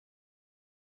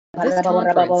This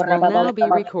conference will now be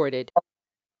recorded.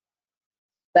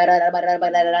 Father,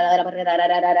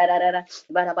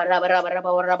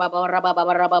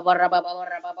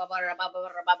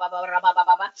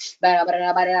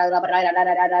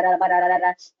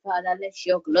 let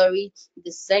your glory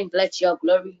descend, let your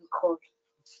glory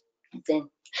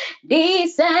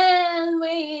descend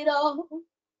with all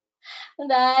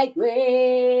thy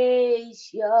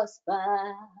gracious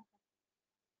power.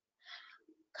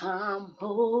 Come,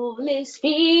 Holy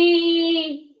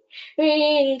Spirit,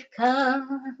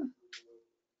 come.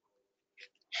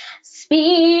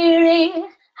 Spirit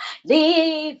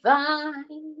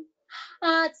divine,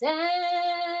 attend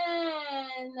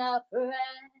our prayer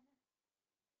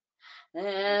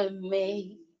and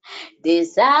make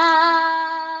this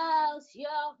house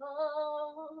your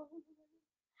home.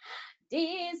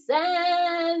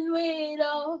 Descend with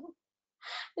all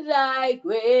thy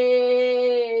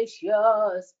gracious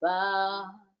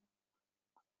power.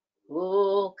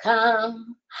 Oh,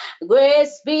 come, great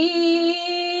Spirit,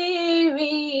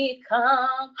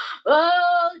 come.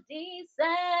 Oh,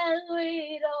 descend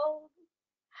with all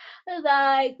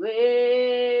thy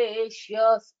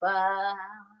gracious power.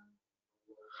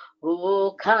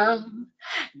 Oh, come,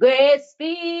 great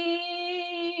Spirit,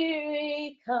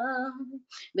 come.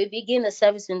 We begin the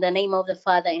service in the name of the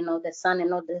Father, and of the Son,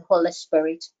 and of the Holy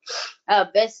Spirit. Our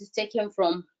verse is taken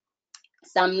from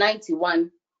Psalm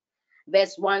 91,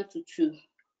 verse 1 to 2.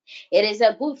 It is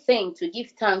a good thing to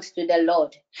give thanks to the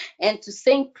Lord and to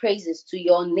sing praises to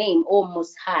your name, O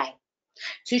Most High,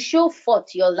 to show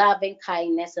forth your loving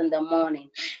kindness in the morning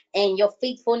and your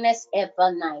faithfulness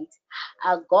every night.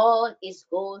 Our God is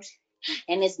good,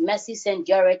 and his mercies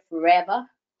endure forever.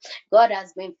 God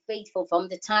has been faithful from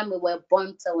the time we were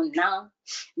born till now.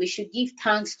 We should give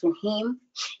thanks to him.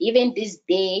 Even this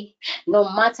day, no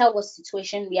matter what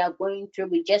situation we are going through,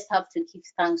 we just have to give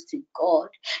thanks to God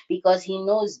because he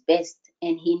knows best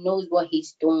and he knows what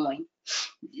he's doing.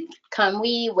 Can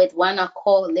we, with one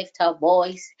accord, lift our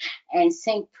voice and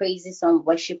sing praises and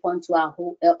worship unto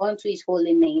his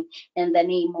holy name in the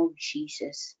name of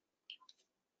Jesus?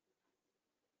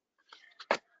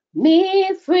 Mi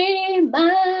frimaku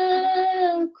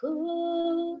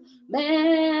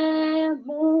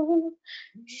memu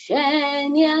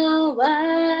shenya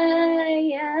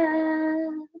waya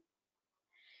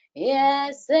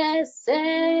yes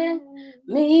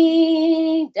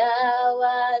mi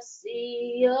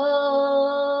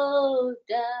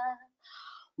dawasiyoda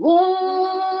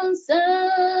wonsano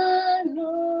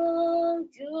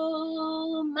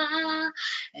juma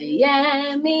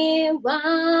yemi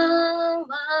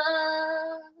wawa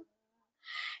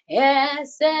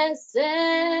yes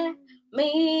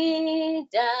mi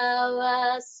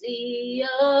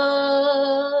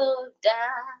dawasiyoda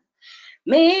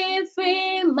mi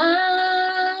frimaku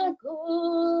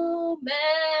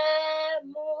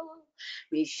memu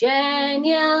mi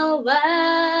shenya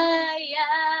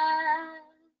waya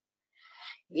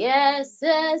yes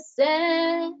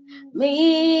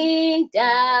mi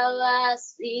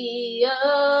dawasiyoda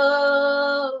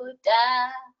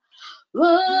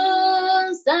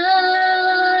wonsano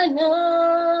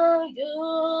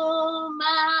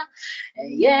yuma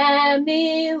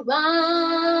yemi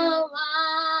wawa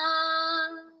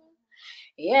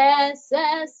yes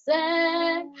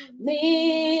mi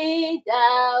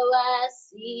dawasiyoda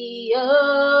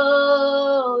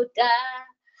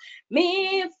mi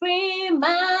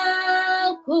frimaku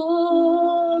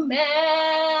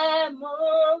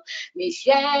memu mi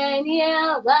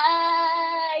shenya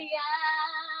waya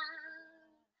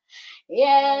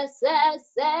yes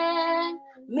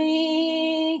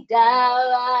mi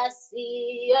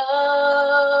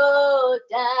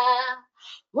dawasiyoda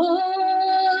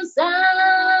wonsano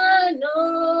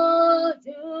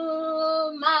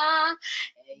juma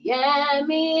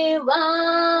yemi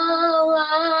wawa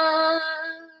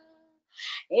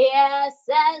yes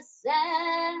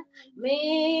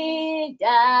mi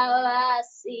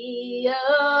dawasiyoda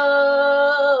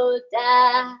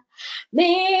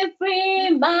mi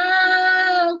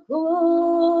frimaku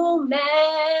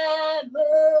memu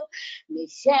mi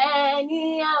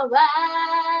shenya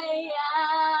waya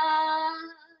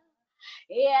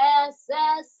yes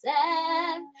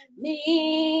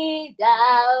mi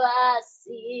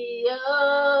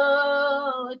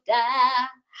dawasiyoda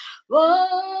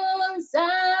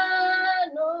wonsano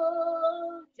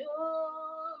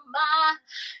juma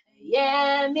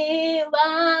yemi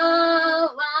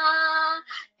wawa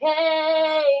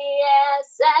hey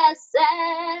yes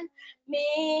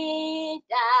mi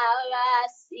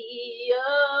dawasiyoda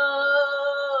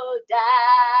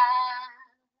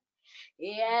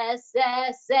yes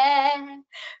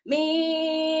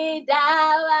mi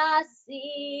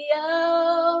dawasio,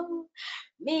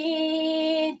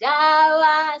 mi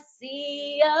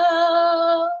dawasio,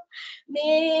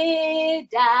 mi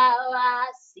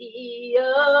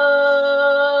dawasio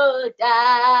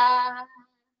da.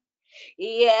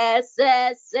 Yes,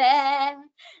 yes,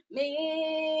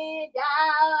 mi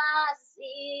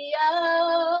dawasio,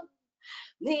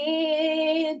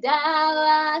 mi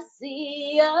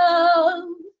dawasio,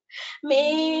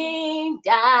 mi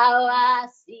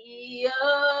dawasio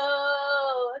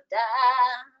da.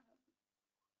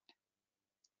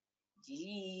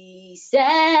 Jesus,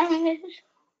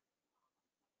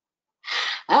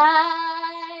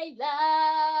 I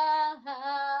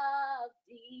love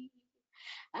thee.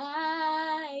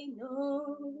 I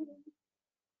know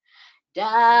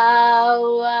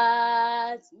thou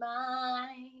art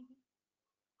mine.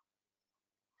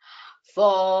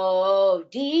 For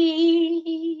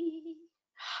thee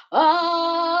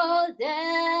all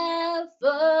the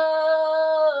folly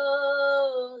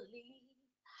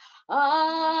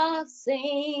of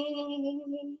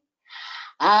sin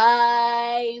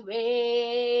I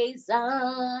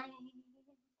resign.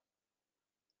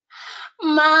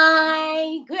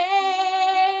 My gracious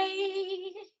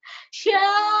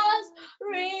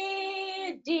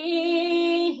Redeemer,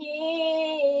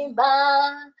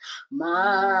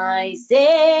 my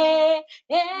Savior,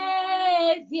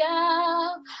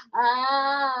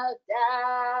 art thou.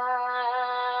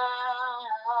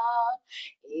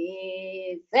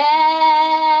 If ever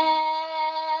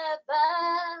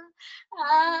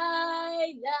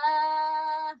I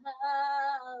love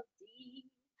thee,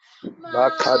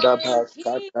 Makadaba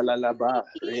Satalalaba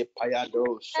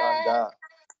Repayado Shanda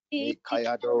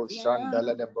Mikayado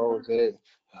Shandala de Bose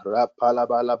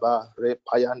Rapalabalaba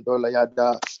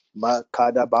Repayandolayada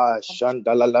Makadaba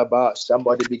Shandalalaba.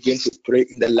 Somebody begin to pray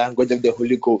in the language of the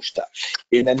Holy Ghost.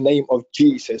 In the name of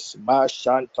Jesus,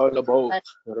 Mashantolabo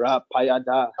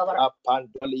Rapayada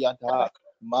Rapandoliada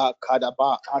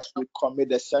Makadaba. As we commit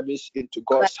the service into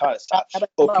God's hands,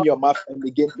 open your mouth and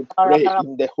begin to pray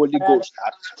in the Holy Ghost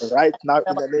right now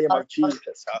in the name of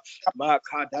Jesus.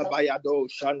 Makadabayado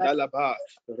Shandalaba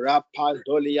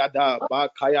Rapandoliada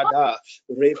Bakayada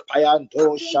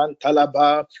Repayando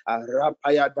Shantalaba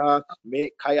Rapayada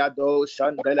Mekayado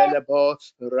Shandelebo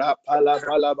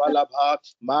Rapalabalabalaba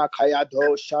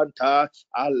Makayado Shanta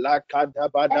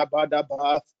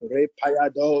Alakadabadabadaba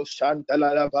Repayado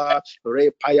Shantalalaba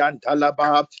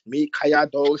Repayantalaba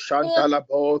Mikayado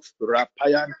Shantalabo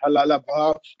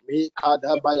Rapayantalalaba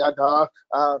Mikadabayada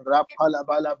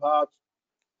Rapalabalaba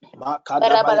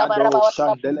Makadabayado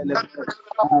Shandelele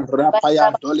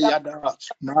Rapayandoliada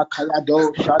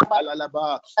Makayado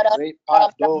Shantalalaba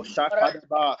Repado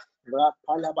Shakadaba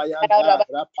Rapalabayanda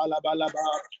Rapalabalaba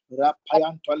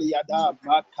Rapayantoliada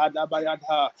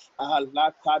Makadabayada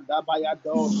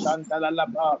Alakadabayado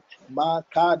Shantalalaba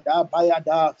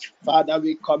Makadabayada. Father,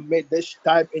 we commit this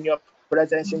time in your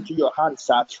presence into your hands.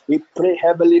 We pray,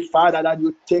 Heavenly Father, that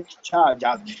you take charge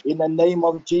in the name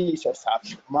of Jesus.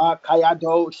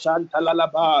 Makayado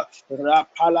Shantalalaba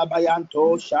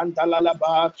Rapalabayanto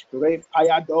Shantalalaba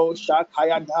Repayado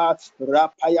Shakayada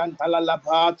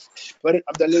Rapayantalalaba. Spirit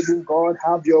of the living God,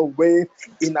 have your way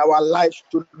in our lives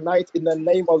tonight in the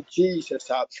name of Jesus.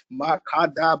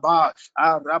 Makadaba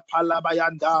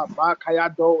Rapalabayanda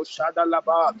Makayado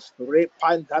Shadalaba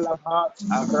Repandalaba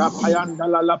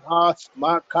Rapayandalalaba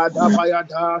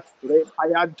Makadabayada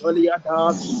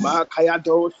Repayantoliada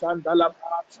Makayado Sandalaba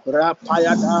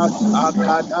Rapayada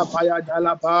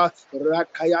Akadabayadalaba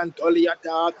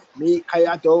Rakayantoliada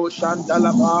Mikayado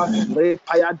Shandalaba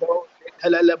Repayado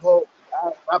Telelebo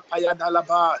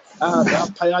Rapayadalaba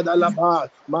Rapayadalaba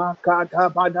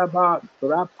Makadabadaba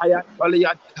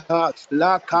Rapayantoliada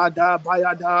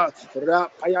Lakadabayada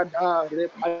Rapayada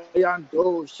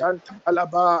Repayando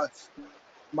Shantalaba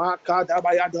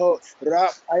Makadabayado,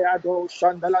 Rapayado,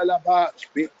 Shandalalaba.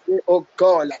 We pray, oh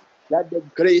God, let the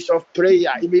grace of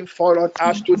prayer even fall on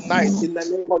us tonight in the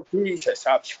name of Jesus.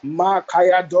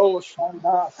 Makayado,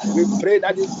 Shanda. We pray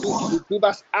that you give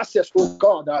us access, oh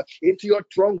God, into your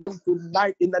throne room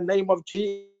tonight in the name of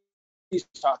Jesus.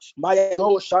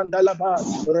 Mayado Shandalaba,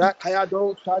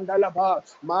 Rakayado Shandalaba,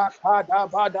 Makada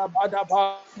Bada Bada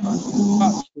Ba.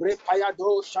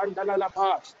 Repayado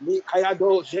Shandalalaba,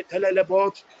 Mikayado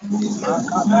Zetelelebo,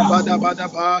 Makada Bada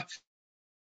Bada Ba.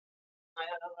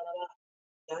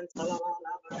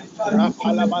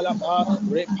 Rapalabalaba,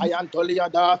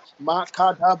 Repayantoliada,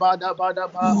 Makada Bada Bada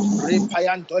Ba,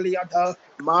 Repayantoliada,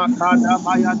 Makada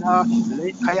Bayada,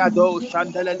 Mikayado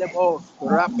Shandelebo,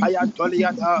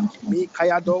 Rapayantoliada,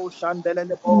 Mikayado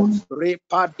Shandelebo,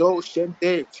 Repado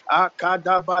Shente,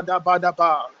 Akada Bada Bada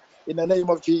Ba. in the name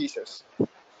of Jesus.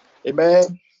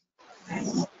 Amen.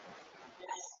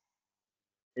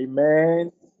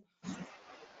 Amen.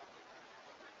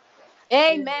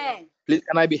 Amen. Please,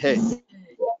 can I be heard?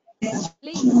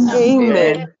 Please.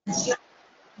 Amen.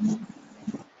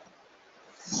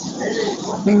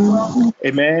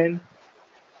 Amen.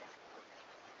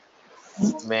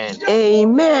 Amen.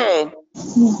 Amen.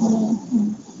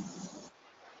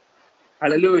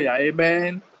 Hallelujah.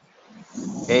 Amen.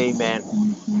 Amen.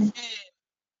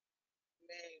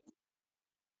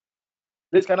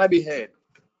 Please, can I be heard?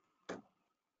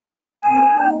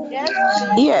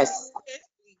 Yes.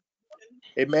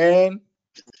 Amen.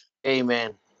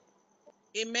 Amen.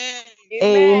 Amen.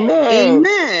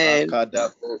 Amen.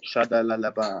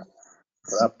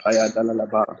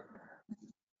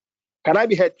 Can I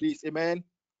be heard, please? Amen.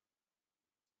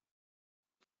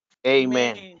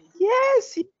 Amen.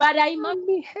 Yes. But I must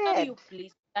tell you,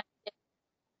 please.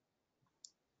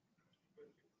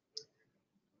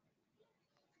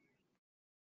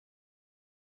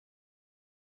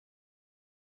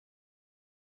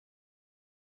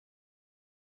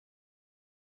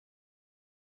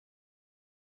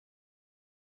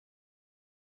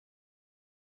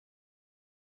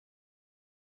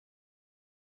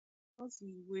 As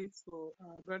we wait for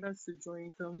our brothers to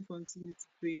join, can we continue to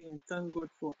pray and thank God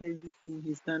for everything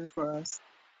He's done for us,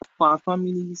 for our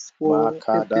families, for the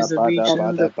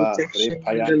preservation, the protection,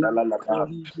 and the love that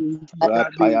He gave.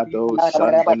 Rapayado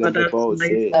Shandelebo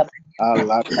Se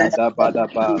Alakada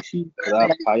Badaba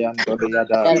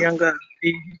Rapayandoliada.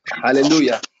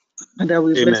 Hallelujah. That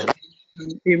we bless.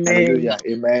 Amen. Hallelujah.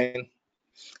 Amen.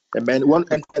 Amen. We want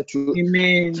to enter into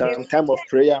some time of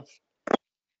prayer.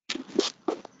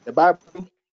 The Bible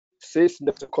says in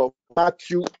the book of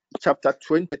Matthew chapter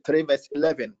 23 verse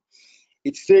 11,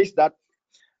 it says that,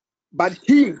 but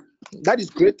he that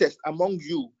is greatest among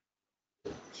you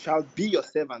shall be your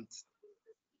servant.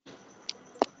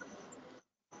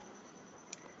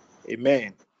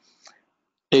 Amen.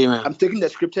 Amen. I'm taking the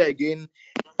scripture again.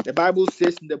 The Bible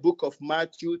says in the book of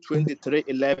Matthew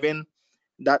 23:11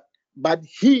 that, but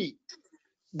he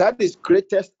that is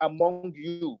greatest among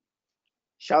you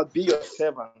shall be your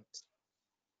servant.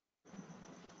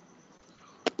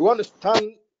 We want to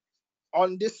stand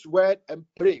on this word and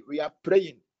pray. We are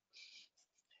praying.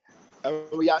 And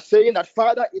we are saying that,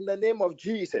 Father, in the name of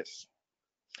Jesus,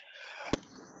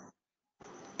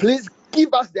 please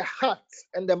give us the heart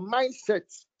and the mindset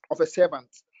of a servant.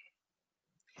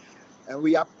 And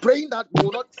we are praying that we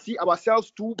will not see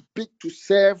ourselves too big to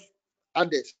serve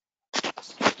others.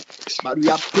 But we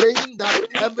are praying that,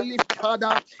 Heavenly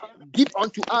Father, give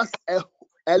unto us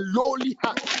a lowly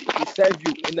heart to serve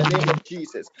you in the name of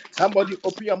Jesus. Somebody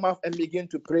open your mouth and begin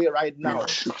to pray right now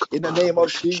in the name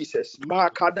of Jesus.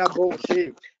 Makadabo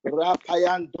she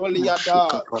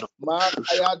rapayandoliada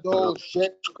makayado she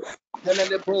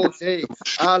Telebose,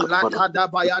 Alakada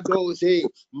Bayadose,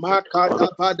 Makada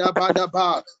Bada Bada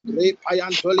Ba,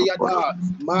 Repayantoliada,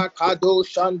 Makado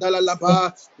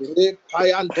Shandalalaba,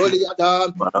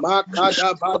 Repayantoliada,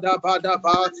 Makada Bada Bada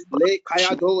Ba,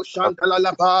 Lekayado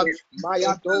Shandalalaba,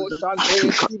 Mayado Shante,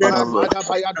 Makada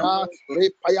Bayada,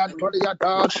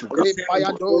 Repayantoliada,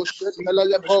 Repayado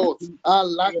Shandalalabo,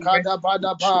 Alakada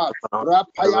Bada Ba,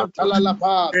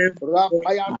 Rapayantalalaba,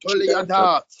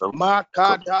 Rapayantoliada,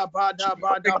 Makada Bada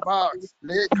Bada Ba,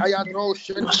 Lekayado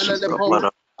Shentelebo,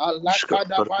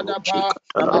 Alakada Bada Ba,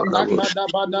 Alakada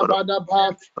Bada Bada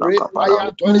Ba,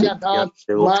 Repaya Toliada,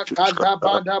 Makada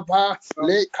Bada Ba,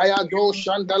 Lekayado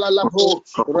Shandalalabo,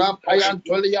 Rapayan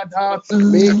Toliada,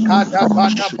 Mekada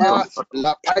Bada Ba,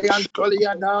 Lapayan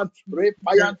Toliada,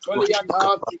 Repayan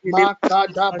Toliada,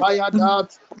 Makada Bayada,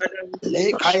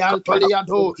 Lekayan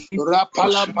Toliado,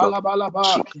 Rapala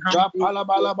Balabalaba, Rapala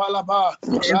Balabalaba,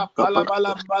 Rapala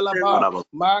Balabalaba,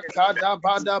 Makada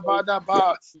Bada Bada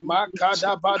Ba,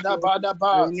 Makada Bada Bada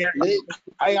Ba,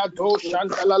 Lekayado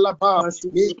Shantalalaba,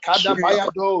 Mikada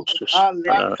Bayado,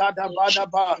 Alakada Bada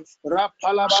Ba,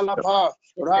 Rapala Balaba,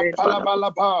 Rapala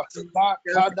Balaba,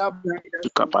 Makada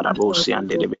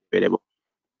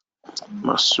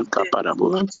Masuka We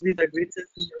parabo. want to be the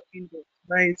greatest in your kingdom.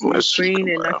 Right? We're praying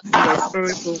and asking the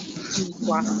Spirit of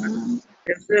God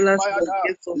as well as the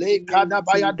gift of Lekada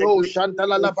Bayado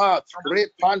Shantalalaba,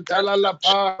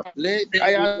 Repantalalaba,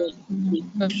 Lekaya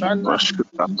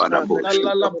Masuka parabo.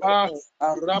 Shantalalaba,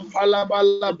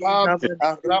 Rapalabalaba,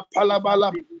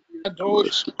 Rapalabalaba.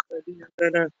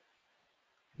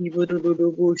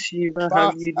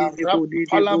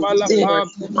 Palabalapa,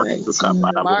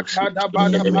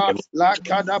 Makadabadaba,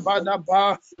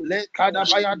 Lakadabadaba,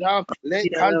 Lekadabayada,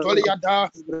 Lekantoliada,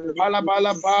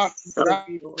 Palabalaba,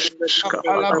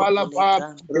 Rapalabalaba,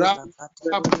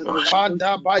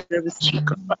 Rapadabaya.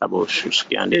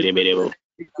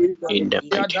 In the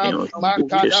mighty name of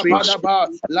Makada Jesus, badaba,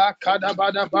 la kada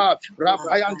badaba,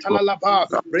 rapayan talalaba,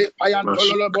 repayan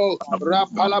tololobo,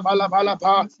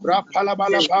 rapalabalabalaba,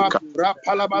 rapalabalaba,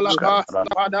 rapalabalaba,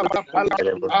 padabala,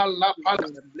 alla pala,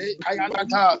 le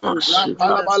kayanata,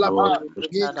 rapalabalaba,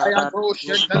 ni kayado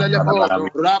shentelelebo,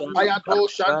 rapayado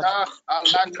shanta,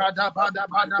 alla kada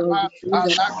badabadaba,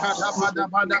 alla kada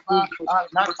badabadaba,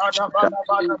 alla kada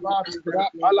badabadaba,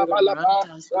 rapalabalaba,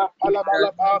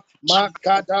 rapalabalaba,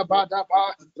 makada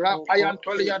badaba,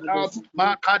 rapayantoliada,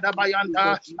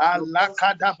 makadabayanda,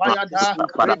 alakadabayada,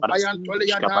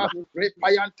 repayantoliada,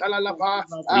 repayantalalaba,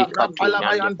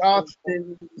 rapalabayanda,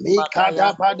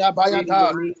 mikada bada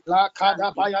bayada, la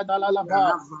kada bayada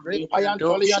lalaba,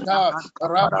 repayantoliada,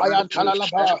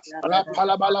 rapayantalalaba,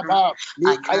 rapalabalaba,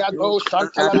 mikayado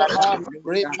shantalalaba,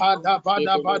 repada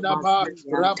bada bada ba,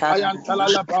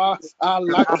 rapayantalalaba,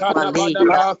 alakada bada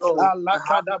ba,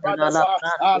 alakada bada ba,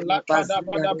 alakada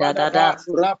bada bada ba,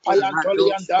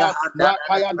 rapayantolianda,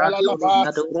 makayandalalaba,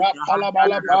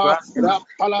 rapalabalaba,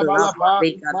 rapalabalaba,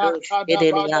 makada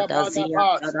bada bada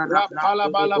ba,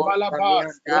 rapalabalabalaba,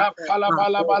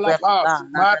 rapalabalabalaba,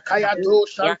 makayado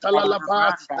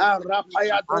shantalalaba,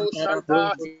 rapayado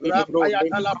shanta,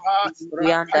 rapayadalaba,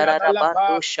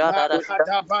 rapayadalaba,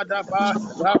 makadabadaba,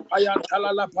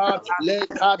 rapayantalalaba,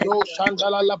 lekado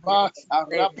shandalalaba,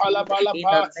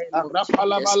 rapalabalaba,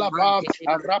 rapalabalaba,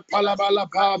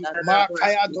 rapalabalaba,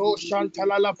 makayado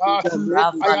shantalalaba,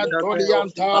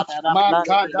 repayantolianta,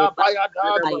 makada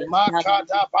bayada,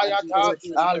 makada bayada,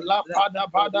 alapada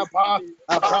badaba,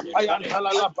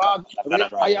 rapayantalalaba,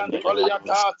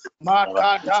 repayantoliata,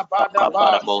 makada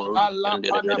badaba,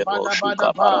 alapada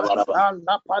badabadaba,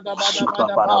 alapada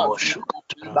badabadaba.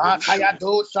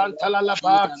 Bakayado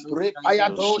Shantalalaba,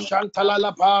 Repayado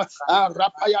Shantalalaba,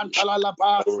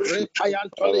 Rapayantalalaba,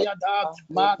 Repayantoliada,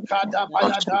 Makada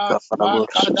Bayada,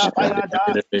 Makada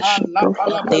Bayada,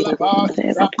 Alapalabalaba,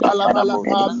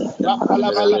 Rapalabalaba,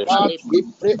 Rapalabalaba. We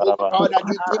pray, oh God, that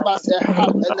you give us a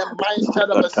heart and a mindset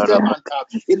of a servant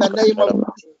in the name of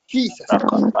Jesus.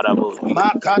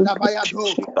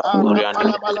 Makadabayado,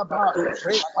 Rapalabalaba,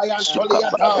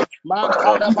 Repayantoliada,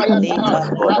 Makadabayada,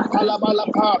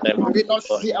 Rapalabalaba. We will not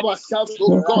see ourselves,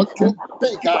 oh God, too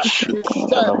big to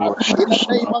serve in the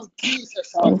name of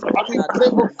Jesus. And we pray,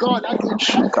 oh God, that you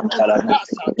cultivate in us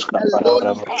a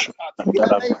lowly heart in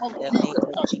the name of Jesus.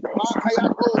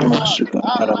 Makayadosa,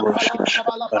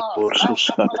 Alapalabalaba,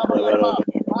 Alapalabalaba,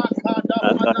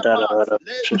 Makadabadaba,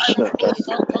 Lekayado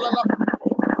Santalala.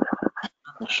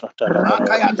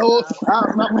 Makayado,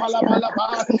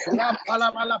 Rapalabalaba,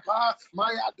 Rapalabalaba,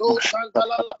 Mayado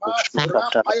Santalalaba,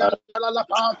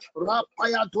 Rapayantalalaba,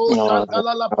 Rapayado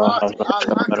Santalalaba,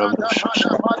 Alakada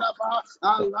Badabadaba,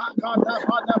 Alakada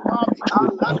Badaba,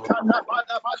 Alakada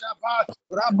Badabadaba,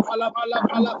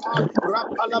 Rapalabalabalaba,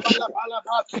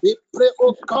 Rapalabalabalaba. We pray,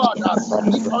 oh God,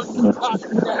 give unto us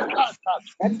the heart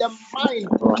and the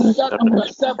mind of the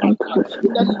servant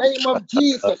in the name of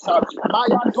Jesus.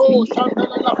 Mayado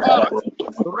Santalalaba,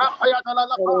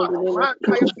 Rapayadalaba,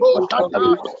 Makayato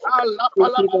Shanda,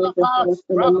 Alapalabalaba,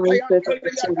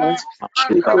 Rapayantoliada,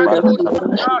 Makayato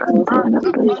Shanda,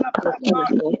 Alapalabalaba,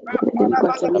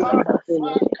 Rapalabalaba,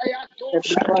 Makayato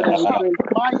Shanda,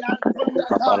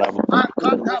 Mayantoliada,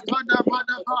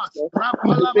 Makadabadabadaba,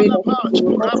 Rapalabalaba,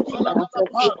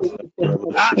 Rapalabalaba.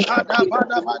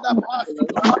 Akadabadabadaba,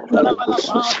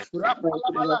 rapalabalaba,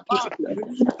 rapalabalaba. We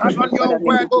stand on your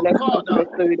word, oh God.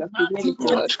 Matthew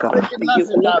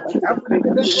 23:11. And we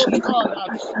pray, oh God,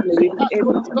 give us,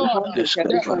 oh God,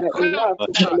 the heart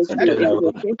and the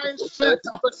mindset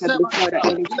of a servant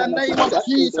in the name of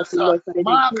Jesus.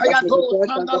 Makayado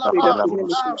Sandalaba,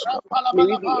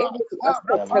 rapalabalaba,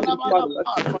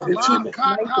 rapalabalaba,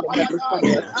 makadabayada,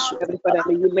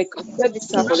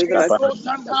 Makayado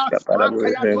Sanda,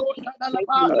 Makayado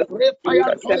Sandalaba,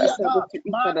 Repayantoliada,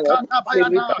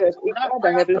 Makadabayada,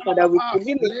 Rapayantalaba,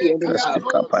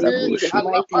 Lekayado Se,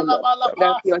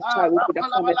 Alapalabalaba,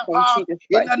 Rapalabalaba,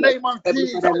 in the name of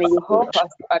Jesus. May you help us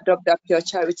to adopt that pure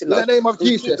charity, Lord. In the name of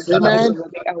Jesus. Amen.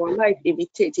 May our life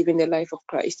imitative in the life of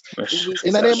Christ.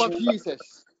 In the name of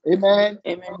Jesus. Amen.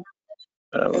 Amen.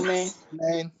 Amen.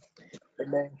 Amen.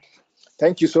 Amen.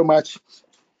 Thank you so much.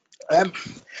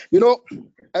 You know,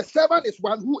 a servant is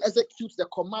one who executes the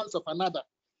commands of another,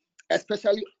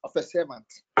 especially of a servant.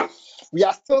 We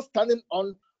are still standing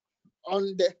on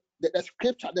on the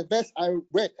scripture, the verse I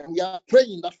read, and we are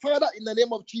praying that, Father, in the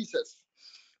name of Jesus,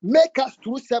 make us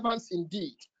true servants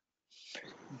indeed.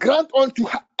 Grant unto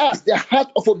us the heart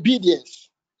of obedience.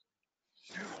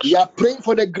 We are praying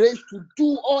for the grace to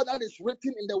do all that is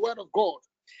written in the word of God.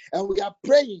 And we are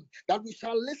praying that we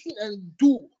shall listen and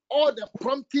do all the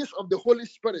promptings of the Holy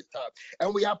Spirit.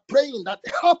 And we are praying that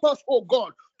help us, oh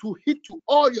God, to heed to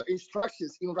all your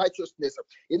instructions in righteousness.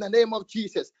 In the name of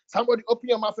Jesus. Somebody open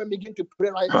your mouth and begin to pray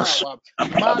right now.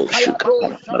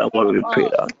 Father, God, we pray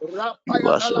that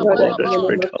you ask, oh God, the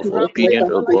spirit of obedience,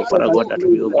 oh God, Father God, that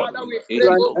we, oh God, Father, will we be pray,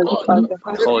 able, oh oh God, God,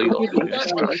 may to all we your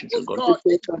obedient unto instructions, you, oh God. God.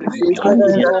 May we In obey and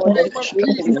the follow name the of instructions,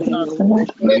 Jesus, oh God. we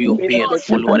May pray, we oh obey and God,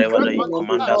 follow that whatever grant that you unto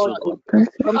command us us, oh God.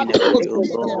 heart In of the way, oh obedience.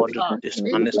 God, this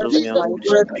In honest of me, Jesus' will be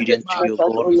mighty obedient to name, you,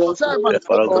 God. true servant of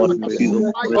Father God, God. may we,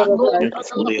 oh God, continue to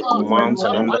follow your commands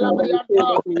and understanding.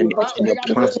 And in your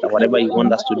plans, that whatever you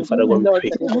want us to do, Father God, we pray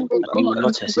that we will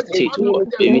not hesitate, oh God.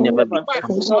 May we never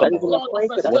become stubborn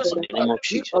towards in the name of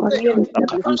Jesus.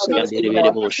 Rakadusi and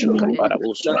Derebo Shuka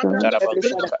Parabusu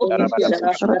Katarababushka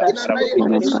Tarabarabushka In the name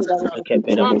of Tarababushka Jesus,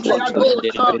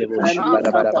 Keperabushuka and Derebo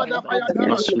Shukarabaraba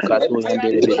Masuka to and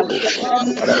Derebo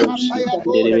Shukarabusi and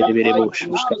Derebo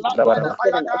Shukarabaraba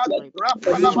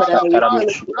Masuka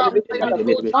Tarabushuka and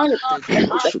Derebo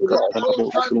Masuka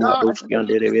Tarabushu Aduski and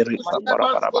Derebo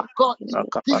servants of Kaparabaraba God,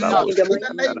 Akaparabushka in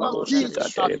the name of Tarabushka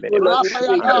Jesus, Derebo and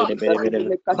Rapayada,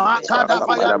 Derebo Makada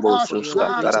Bayata, Akaparabushka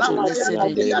Rapayada, Tarabushi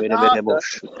and Liada, Derebo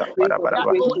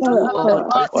Shukarabaraba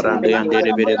God, Orande and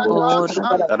Derebo God,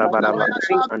 Shukarabaraba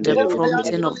and the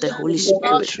prompting of the Holy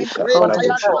Spirit. God,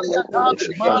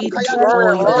 Derebo heed to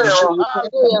all your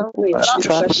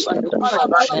instructions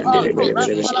in the name of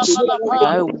Jesus.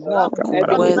 I walk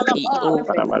worthy, oh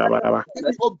we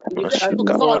be obedient to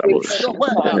God. God, to your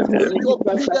word. We be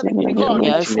obedient to in the God,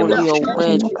 May I mighty to name follow the of your Jesus. word,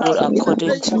 scriptures. God, In the according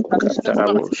name to of Jesus,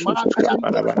 Makaya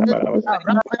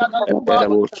Rapaya Iva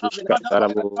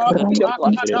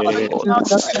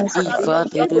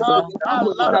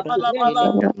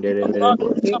de Debra,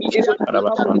 May be able to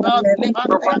help us to make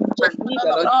the right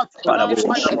decision, Lord. For you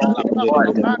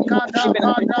are the Lord, even as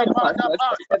we said, God, Lord.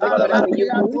 Heavenly Father, may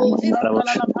you move in to let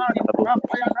every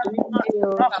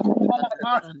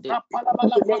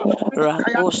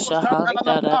Rakosha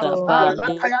Handa da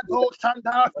Bande, in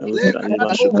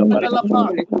Jesus' mighty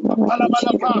name.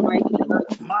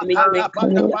 May you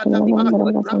encourage us to be good,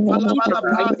 Lord. In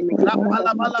Jesus' mighty name, may you grant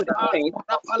us to put our strength to every evil situation, Lord.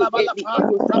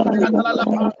 In the mighty That's, name of oh God, the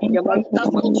Jesus, heart of God, Lord.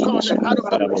 obedience.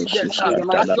 In the That's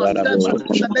mighty your name of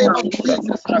servant in Jesus, the name of God,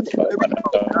 Jesus. May we be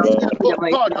obedient, in oh the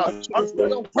mighty God, name of unto Jesus,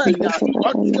 your may word, you teach us,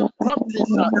 unto your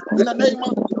promptings, in the name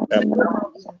of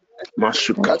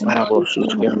Masuka in Parabosu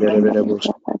Jesus' and mighty Derebo name.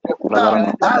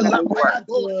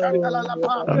 Alapayado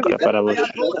Shandalapa,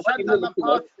 Rapayado Humility, Shandalapa,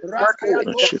 Lord. Spirit,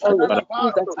 Rapayado that's all, Lord. Shandalapa,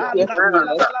 Use us to hear from you,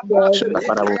 Lord. Alapayadalapa, Let us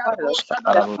be Epayado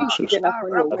Father, that Shandalapa, keep depend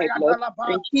upon your word, Lord. Rapayadalapa,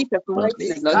 In Jesus' mighty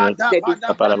name, Lord. Mikada The pada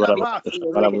decision pada to make pa, in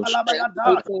your word is strength to Rapalabayada,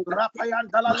 do things that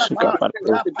Rapayandalapa,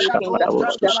 to do things Rapayado that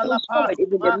push Shandalapa, forward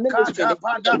even the ministry and Makada the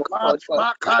pada kingdom of pa, God, God.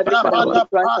 Heavenly Makada Father, may pada you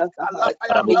grant pa, us the heart.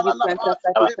 May you grant Alapayandalapa, us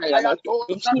that desire, Lord. Epayado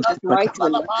In Jesus' mighty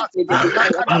name, Lord. Shandalapa, May the desire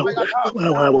Alakada to do bayada,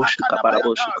 Masuka Alakada bayada,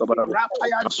 Parabosu Kabarabo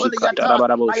Rapayantoli Masuka yada,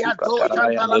 Tarabarabo Payado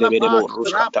Katarabaya and Shandalapa, Derebo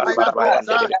Ruska Tarabarabaya and Rapayadosa,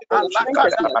 Derebo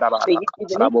strength, Lord. May Shukarabaraba you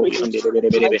give an Parabo increase in and Jesus' mighty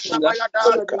Derebe name, Lord. Bayada,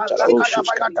 Follow the Katarabo Alakada instructions, Suska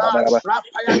bayada, Tarabaraba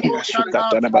Rapayado Masuka Shanda,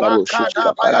 Tarabarabo Makada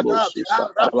Suska Parabo bayada, Suska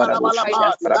Tarabarabo guide Rapalabalaba,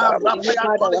 us, Lord. Heavenly Father,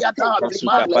 Rapayantoli I repent, yada, Heavenly Masuka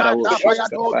Father, Lord. Parabo Makada Whatever Suska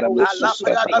bayado, sin Parabo or weakness Suska we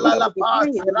may be Tarabaraba Alapayadalalapa,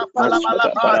 doing, Heavenly Father, we ask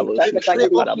Masuka you to Rapalabalaba. Parabo We sanctify pray, Suska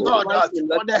it in oh Jesus' Parabo God, mighty name,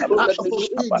 Lord. for the Oh heart Lord, of may you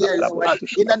Suska increase obedience our Parabo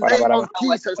in Suska the name Parabaraba of our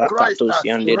Jesus Christ. Rakatos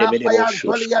Yanderebo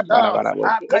Suska Rapayantoliada, Parabarabo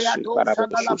Akayado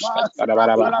Sukarabo Suska Shandalaba,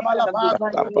 Parabaraba Father, Rapalabalaba,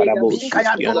 divine way of Rakaparabo ministry,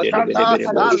 Mikayado Lord. Shanda, Heavenly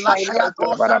Father, Yanderebo divine Suska help, Alakayado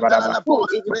Lord. Parabaraba Shandalabo, Who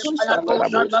is the crucial, Lord? Repayado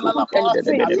Rakaparabo To push Suska and Shandalaba,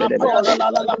 pray Yanderebo before, Lord,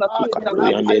 all of Alapayadalalaba, you in the Sukatu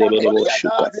mighty name of Yanderebo Jesus. Rapayantoliada,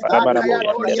 Suka May you Parabarabo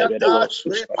grant us the grace Yanderebo Akayadoliada,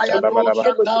 Suska to Repayado be Parabaraba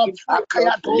able to Shanda, be great, Lord.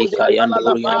 Akayado In the Lika mighty Yanduru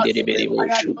name of Shandalalaba, Jesus.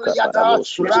 Yanderebo Suka Repayantoliada, Parabo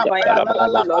May Suska divine Parabaraba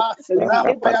ability, Lord. Rapayadalalaba, May we be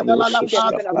able to Rakaparabo receive them Rapayadalalaba, Suska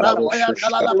even upon Parabo our heart. Suska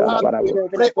May we Rapayadalalaba. receive Parabarabo them We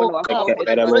even pray, upon oh our God, heart, for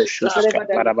the Heavenly Keperabo Father. grace Suska Whatever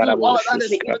that to is do in Parabarabo all us, that is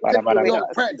may it Suska written in influence your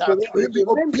us. word. May we We be be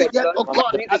remembered, obedient, Lord. oh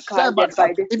God, May we be as guided servants,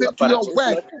 by these even your to your teachings, word.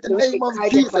 Lord. In May the we name be of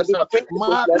guided by Jesus. these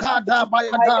principles, Lord. May we Makada be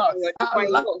guided bayada, by your divine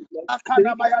Allah laws, Lord. May we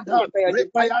be akada bayada, guided by your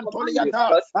divine commandments, repayantoliada,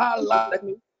 Lord. In Jesus' Allah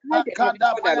name. guided, Heavenly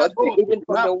Father, Lord, even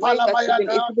from the way that it's been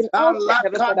altered,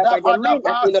 Heavenly Father, by the mind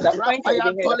that we, Lord, are pointed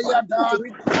in the head of us.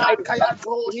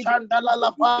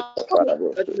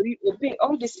 We obey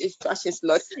all these instructions,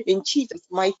 Lord, in Jesus'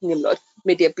 mighty name, Lord.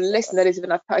 May the blessing that is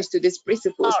even attached to these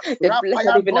principles, the blessing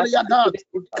that is even attached to these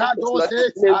instructions, Lord,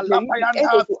 may you be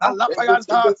able to access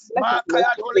those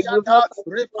blessings, Lord. May you help us,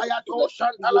 Lord.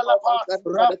 May you help us,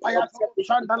 Father, to accept these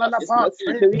instructions, Lord.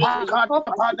 May you help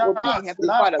us to obey, Heavenly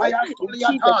Father, Lord. In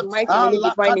Jesus' mighty name, any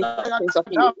divine instructions of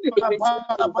you, even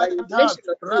by revelation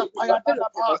of you, in your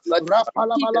fellowship, Lord.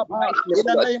 In Jesus' mighty name, In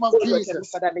the Lord. name of Oh, Lord, Heavenly Jesus.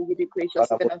 Father, may you be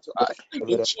gracious even unto us. In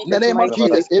In Jesus' the name of mighty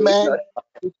name, we Jesus. pray, Amen. Lord.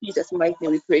 In Jesus' mighty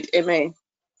name, we pray. Amen.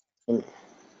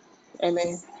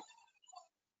 Amen.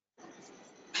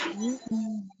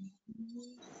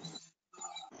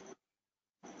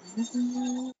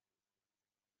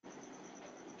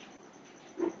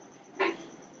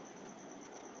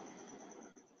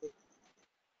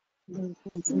 Lord,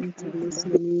 continue to bless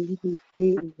me. May you be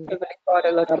Heavenly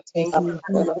Father, Lord, I thank you. praised.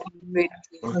 Oh, Lord, we pray that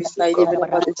you decide even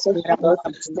about the session, Lord.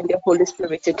 May the Holy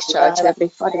Spirit take charge. Heavenly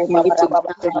Father, may you take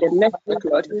charge of the network,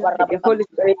 Lord. May the Holy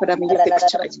Spirit, Father, may you take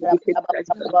charge. May you take charge,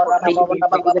 Lord. May you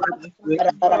decide even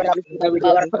about everything that with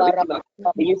the authority, Lord.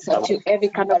 May you subdue every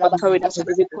kind of authority that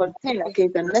will be contained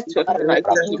against the network tonight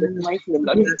in Jesus' mighty name,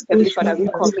 Lord. Heavenly Father, we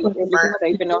commit everything that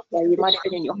even out there, you might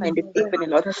even in your hand this evening,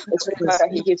 Lord. As Father,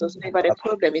 He gives us whatever the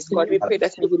problem is, God. We pray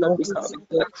that you will not resolve it,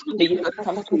 Lord. May you not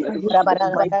come to Lord in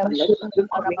Jesus' mighty name, Lord. We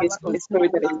commit His Holy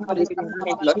Spirit that is not even in your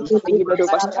hand, Lord. May you not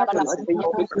overshadow, Lord. May you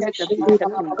protect and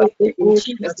protect Him, Lord. In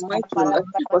Jesus' mighty name, Lord.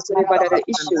 Whatsoever that the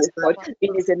issue is, Lord,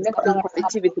 it is a network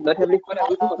connectivity, Lord. Heavenly Father,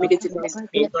 we commit it in His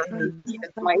name. In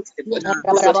Jesus' mighty name, Lord.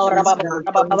 Oh, Lord, Heavenly Father, we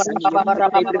commit in your hand.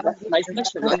 May you deliver tonight's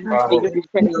session, Lord. May you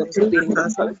defend your people in your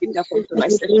authority for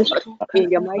tonight's session, Lord. In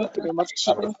the mighty name of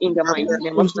Jesus. In the mighty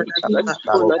name of Jesus, Lord.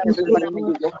 Oh, Lord, Heavenly Father, may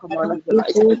you walk among us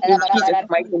tonight. In Jesus'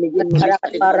 mighty name, you minister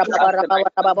even unto us tonight.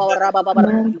 In the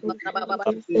mighty name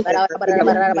of Jesus, in the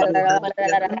mighty name of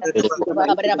Jesus, in the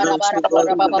mighty name of Jesus,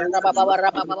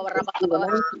 in the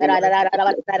mighty name of Jesus, oh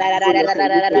Lord, may you Holy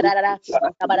Spirit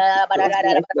give us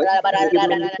tonight, Lord. May you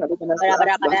minister even unto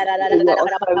us, Lord. May your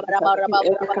authority subdue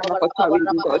every kind of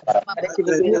authority, God, that is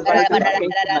even being invited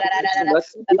against tonight's session, Lord.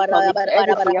 We commit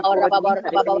every prayer point we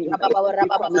had even in your hand. We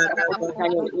commit Apostle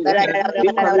Daniel in your hand.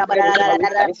 We commit every prayer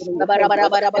we had even in your hand, Lord.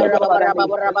 Heavenly Father, may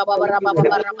you continue with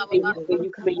them.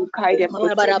 May you guide them,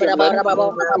 protect them, Lord.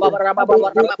 In the mighty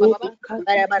name of Jesus,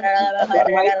 in the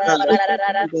mighty name of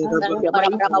Jesus,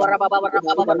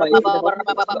 in the mighty name of Jesus,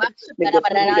 Lord. May the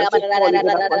providence of fall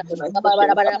even upon tonight's session.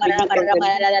 May you grant them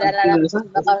peace and happiness.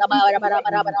 In Jesus'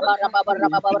 mighty name, Lord. In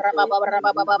Jesus' mighty name,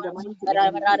 in the mighty name of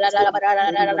Jesus, Lord.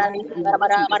 In the mighty name of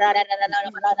Jesus, Lord. In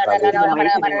Jesus' name, in the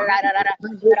mighty name of Jesus, Lord.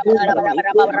 In the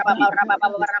mighty name of Jesus,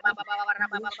 Lord.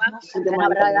 In the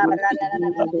mighty name of Jesus,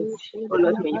 Lord. Oh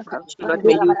Lord, may you come true, Lord.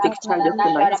 May you take charge of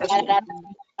tonight's session.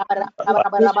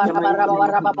 In the mighty name of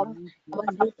Jesus. In the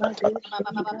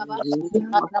mighty name of Jesus.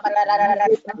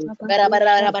 In the mighty name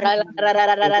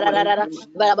of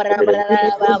Jesus. In the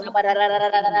mighty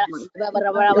name of Jesus.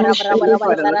 Heavenly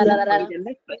Father, Lord, we commit the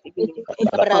next life in your hand. We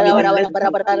commit the next life in your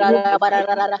hands,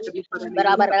 Lord. Heavenly Father, may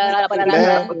you help us. May you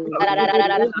give us Amen. authority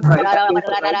to even arise against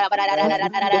tonight's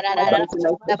Jesus Christ in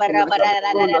tonight's session, Lord.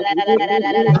 Oh Lord, we thank you.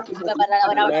 We thank you, Heavenly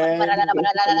Father, Lord. Amen. We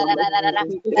thank you for your mercy.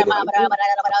 We thank you, Lord. In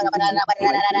Jesus'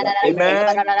 mighty name. Amen.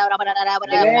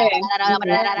 Amen.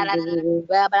 Amen. Amen.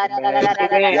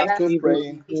 We Amen. are still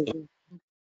praying.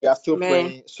 We are still Amen.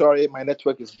 praying. Sorry, my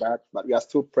network is bad, but we are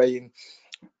still praying.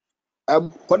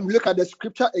 When we look at the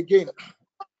scripture again,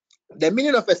 the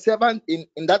meaning of a servant in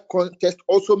that context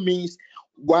also means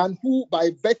one who,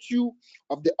 by virtue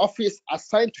of the office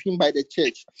assigned to him by the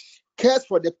church, cares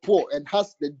for the poor and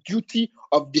has the duty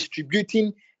of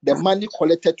distributing the money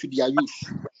collected to their use.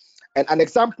 And an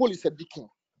example is a deacon.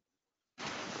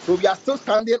 So we are still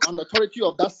standing on the authority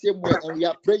of that same word, and we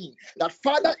are praying that,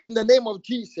 Father, in the name of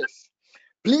Jesus,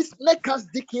 please make us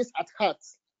deacons at heart.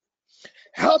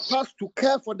 Help us to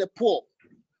care for the poor.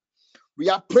 We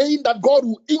are praying that God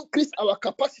will increase our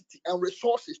capacity and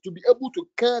resources to be able to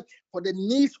care for the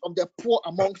needs of the poor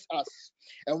amongst us.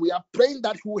 And we are praying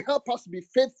that He will help us be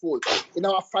faithful in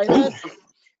our finances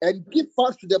and give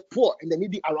funds to the poor and the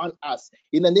needy around us.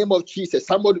 In the name of Jesus,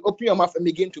 somebody open your mouth and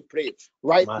begin to pray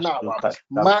right now.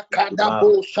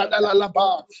 Makadabo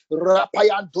shadalalaba,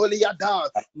 rapayandoliada,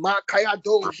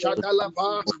 makayado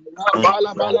shadalaba,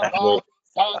 rapalabalaba.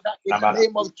 Father, in the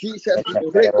name of Jesus, we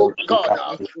pray, oh God,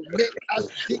 make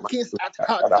us deacons at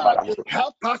heart.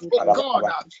 Help us, oh God,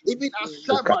 even as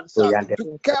servants, to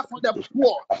care for the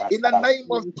poor. In the name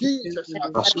of Jesus,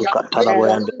 we are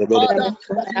praying, Father,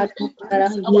 that you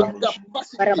increase our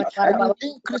capacity and you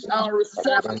increase our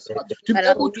resources to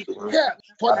be able to care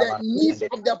for the needs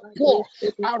of the poor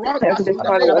around us. In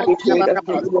the name of Jesus,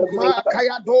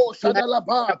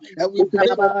 and we pray,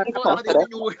 oh God, that even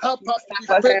you will help us to be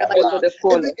faithful,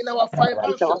 even in our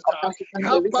finances.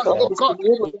 Help us, oh God,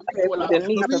 to be faithful.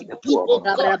 We give, oh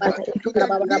God, to the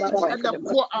needs and the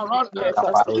poor around us.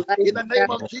 In the name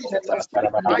of Jesus,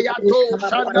 Mayado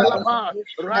Shandalaba,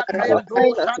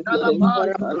 Rakayado Shandalaba,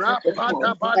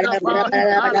 Rapada Badaba,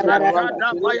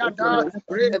 Alakada Bayada,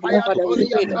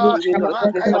 Repayatoliata,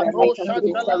 Makayado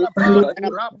Shandalaba,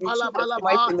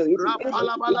 Rapalabalaba,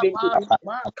 Rapalabalaba,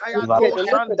 Makayado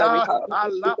Shanda,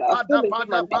 Alapada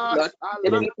Badaba,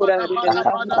 Alapada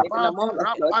Badaba,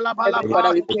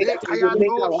 Rapalabalaba,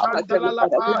 Ekayado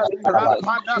Shandalaba,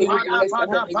 Rapada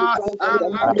Badaba,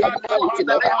 Alakada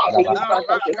Badaba,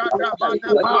 Arakada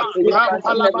Badaba,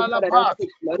 Rapalabalaba,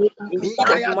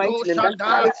 Mikayado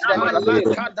Shanda,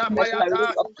 Alakada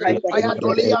Bayada,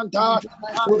 Repayatolianta,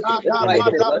 Akada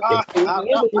Badaba,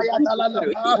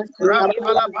 Alapayadalaba,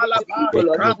 Rapalabalaba,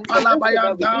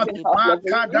 Rapalabayanda,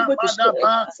 Makada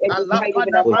Badaba,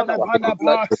 Alapada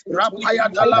Badaba,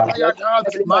 Rapayadalabayada,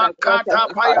 Makada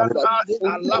Bayada,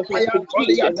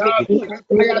 Alapayatoliata,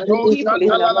 Repayado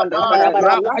Shandalaba,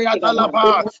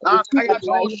 Rapayadalaba,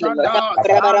 Akayado Shanda,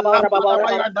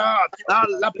 Alapadabayada,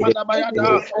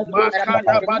 Alapadabayada,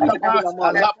 Makada Badaba,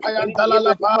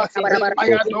 Alapayandalaba,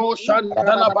 Repayado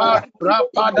Shandalaba,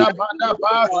 Rapada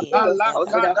Badaba,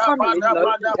 Alakada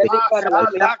Badaba,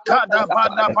 Alakada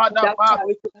Badaba,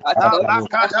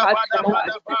 Alakada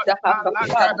Badaba,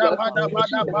 Alakada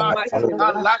Badaba,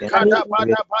 Alakada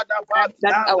Badaba,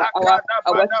 Alakada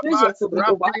Badaba,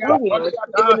 Rapaya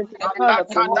Toliada,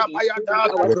 Alakada Bayada,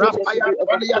 Rapaya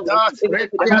Toliada,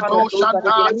 Repayado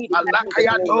Shanda,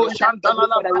 Alakayado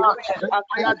Shandalaba,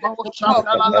 Repayado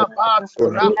Shandalaba,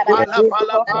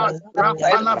 Rapalabalaba,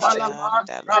 Rapalabalaba,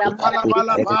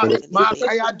 Rapalabalaba,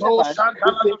 Makayado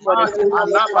Shandalaba,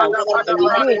 Alabada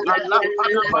Badaba,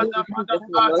 Alabada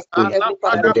Badaba,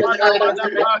 Alabada Badaba,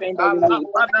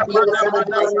 Alabada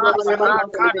Badaba,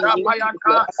 Rakada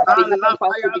Bayada,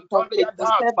 Alapaya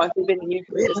Toliada,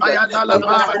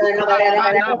 Repayadalaba,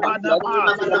 Rakada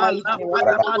Badaba,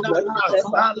 Alabada Badaba,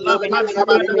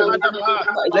 Alabada Badaba,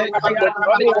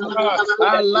 Lepayatoliada,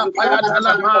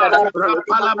 Alapayadalaba,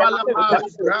 Rapalabalaba,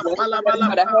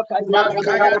 Rapalabalaba,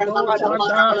 Makayado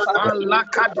Shanda,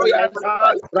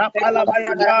 Alakadoyata,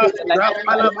 Rapalabayada,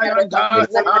 Rapalabayada,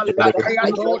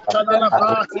 Alakayado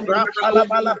Chanalaba,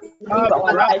 Rapalabalaba,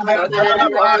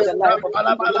 Rapayadalaba,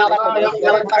 Rapalabalaba,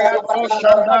 Lekayado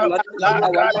Shanda,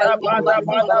 Lakada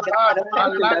Badabadaba,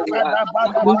 Alakada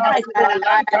Badaba,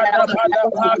 Alakada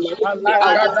Badaba,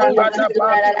 Alakada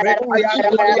Badaba,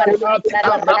 Repayatoliata,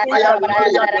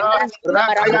 Rapayatoliata,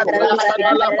 Rakayado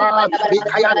Shandalaba,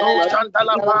 Mikayado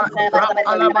Shandalaba,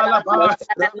 Rapalabalaba,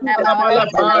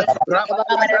 Rapalabalaba,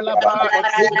 Rapayadalaba,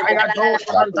 Mikayado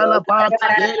Shandalaba,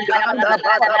 Lekada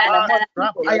Badaba,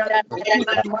 Rapayadalaba,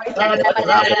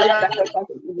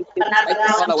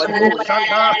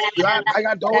 Shanda,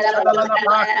 Lakayado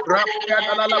Shandalaba,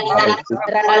 Rapayadalaba,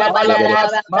 Rapalabalaba,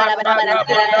 Makada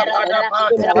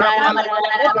Badabadaba,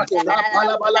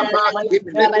 Rapalabalaba, we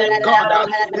pray, oh God,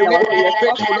 may we be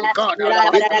faithful, oh God,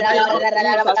 in the name of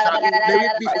Jesus, may we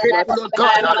be faithful, oh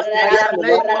God, in the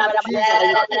name of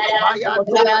Jesus,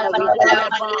 Mayado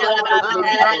Shandalaba,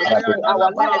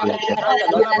 Rapayadalaba,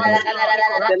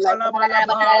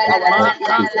 Rapalabalaba,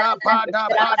 Makada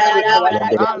Badabadaba,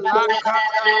 Alakada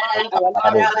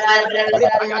Badaba,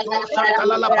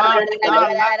 Shantalalaba,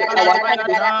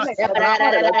 Alakadabayada,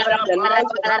 Rapalabalaba,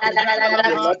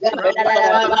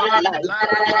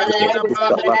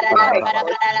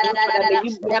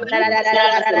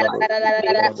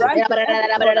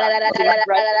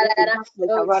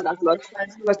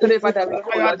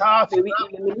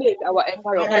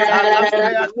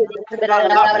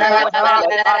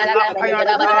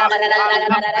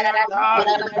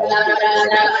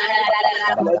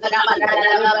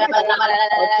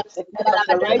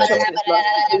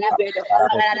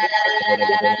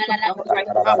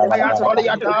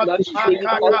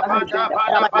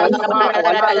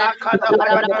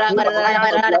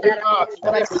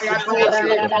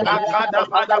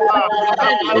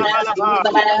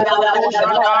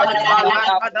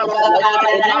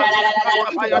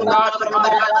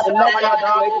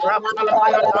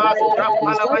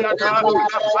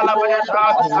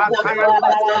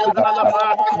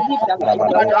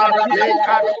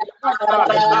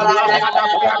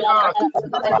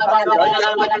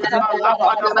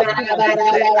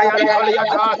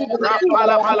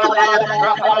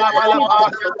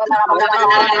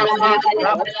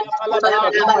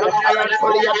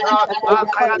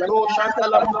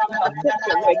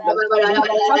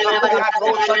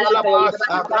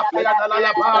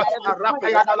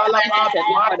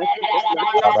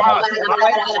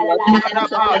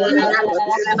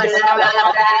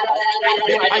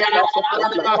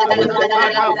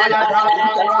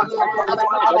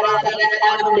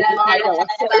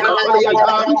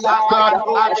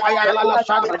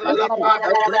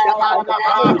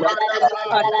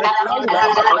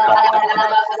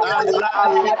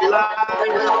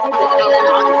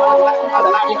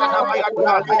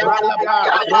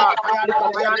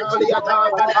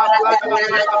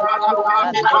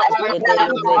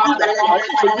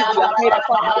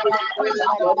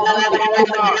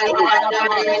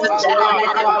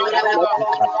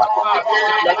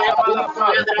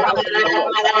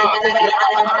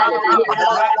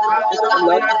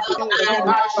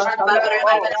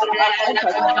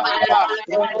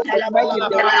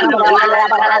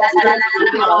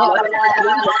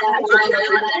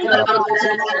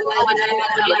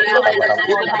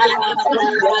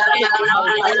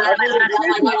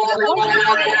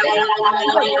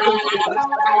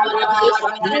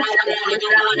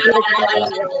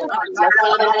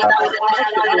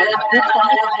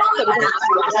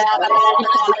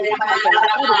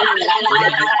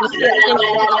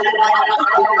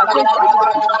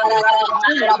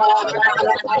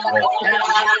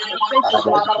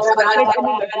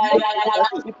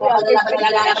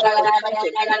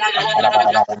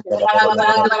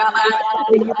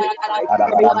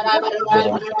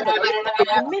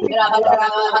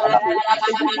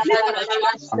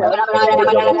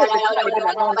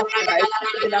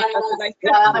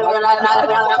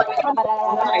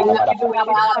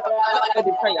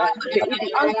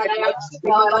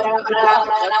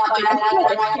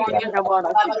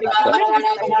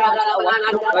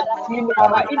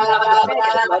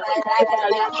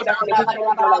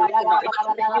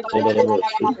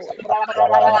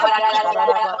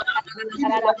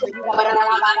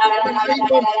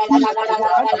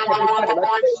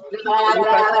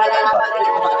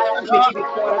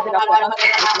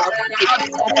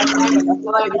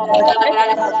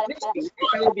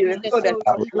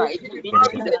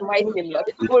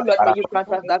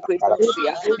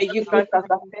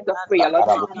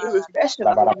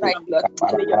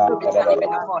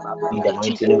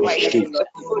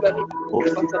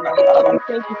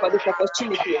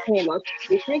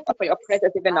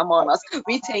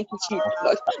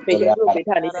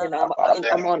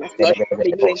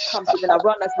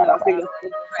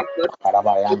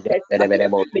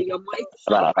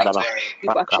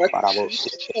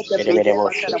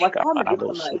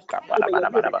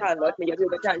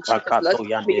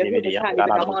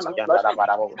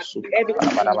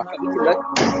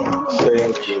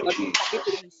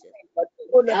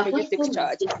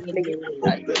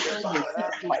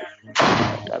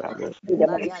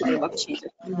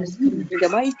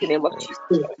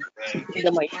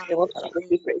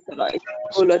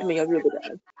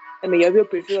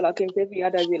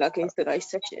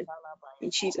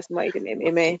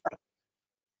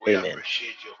 Amen.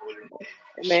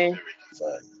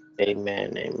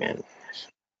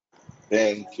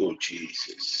 Thank you,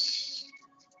 Jesus.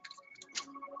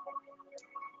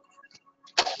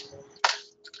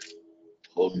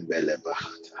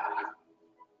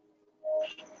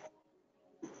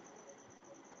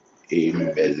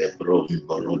 Imbelebron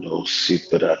borodo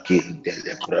siprakin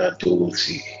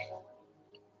delebratosi.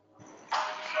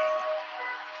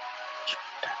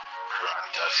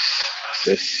 Grant us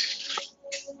access.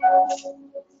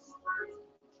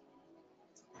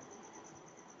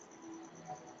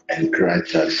 And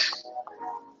grant us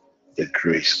the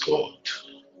grace, God.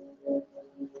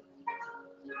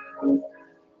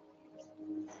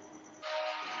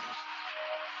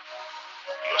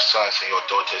 Your sons and your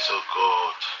daughters,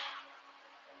 oh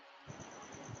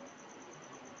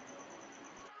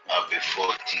God, are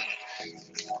before thee.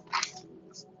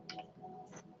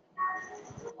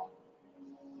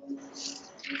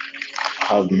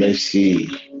 Have mercy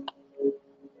upon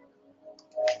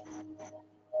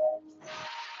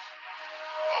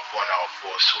our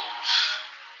four souls.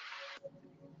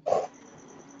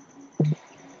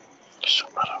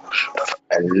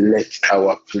 And let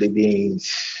our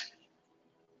pleadings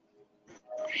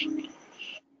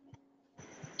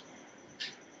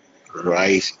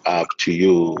rise up to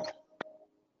you.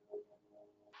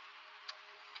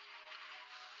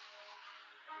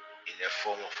 In a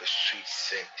a sweet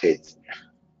scented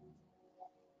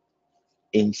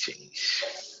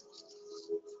incense.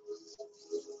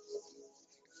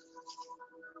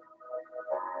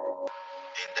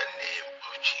 In the name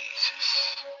of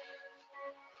Jesus.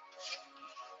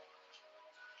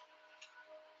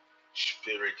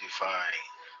 Spirit divine,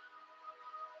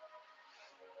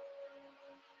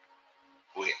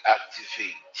 we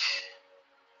activate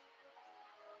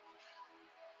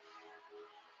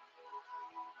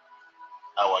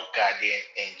our guardian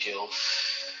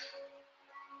angels,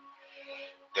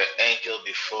 the angel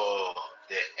before,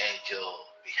 the angel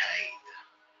behind.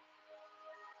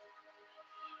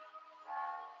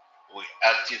 We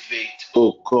activate,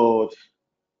 oh God,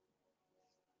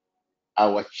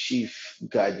 our chief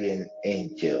guardian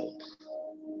angel.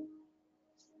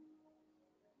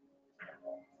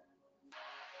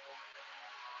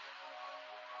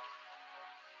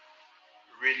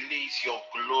 Release your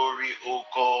glory, O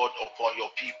God, upon your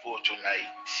people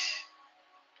tonight.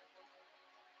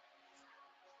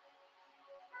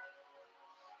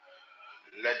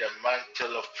 Let the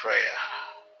mantle of prayer,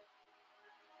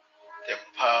 the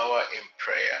power in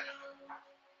prayer,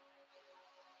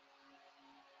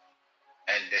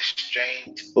 and the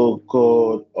strength, O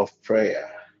God, of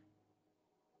prayer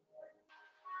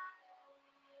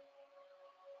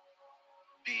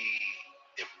be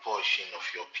the portion of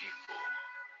your people.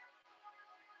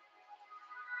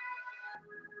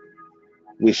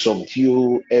 We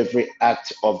subdue every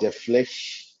act of the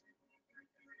flesh.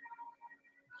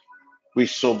 We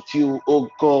subdue, oh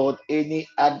God, any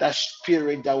other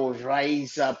spirit that will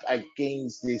rise up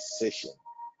against this session.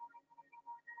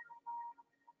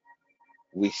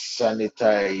 We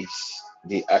sanitize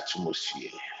the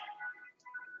atmosphere.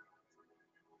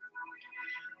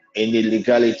 Any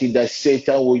legality that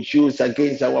Satan will use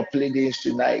against our pleadings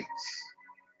tonight,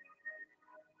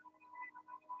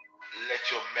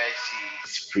 let your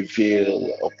mercies prevail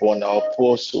upon our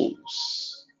poor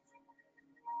souls.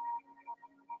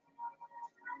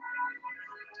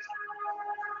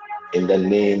 In the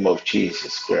name of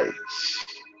Jesus Christ.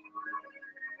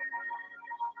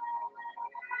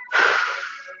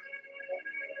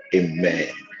 Amen.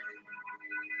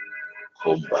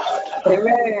 Amen.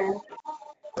 Amen.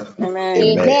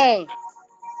 Amen.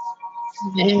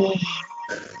 Amen.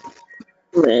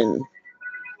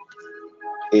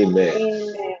 Amen.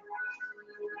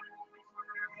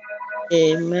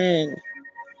 Amen.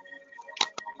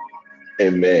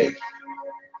 Amen.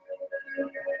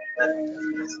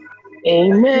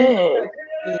 Amen.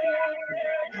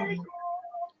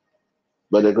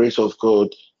 By the grace of God,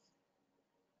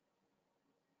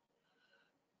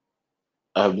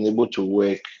 I have been able to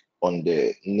work on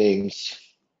the names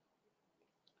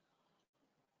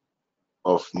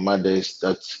of mothers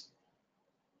that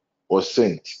was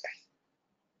sent.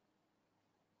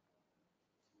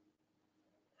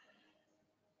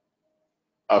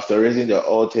 After raising the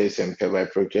altars and by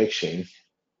projection,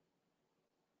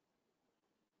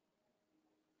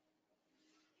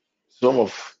 some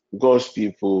of God's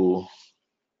people,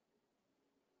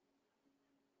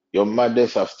 your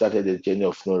mothers have started a journey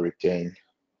of no return,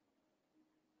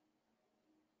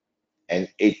 and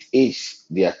it is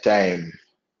their time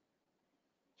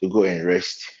to go and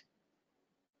rest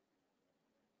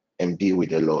and be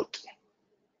with the Lord.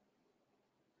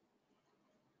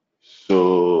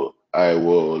 So I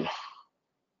will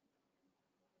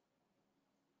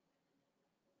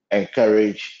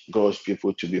encourage God's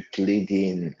people to be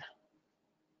pleading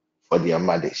for their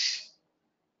mothers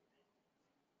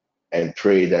and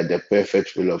pray that the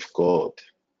perfect will of God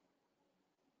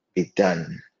be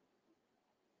done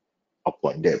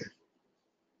upon them.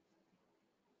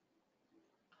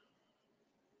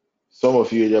 Some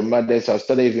of you, the mothers, have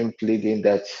started even pleading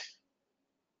that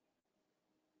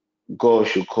God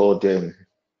should call them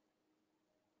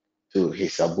to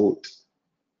his abode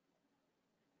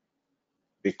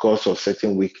because of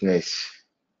certain weakness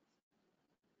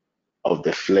of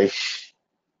the flesh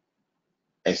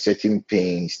and certain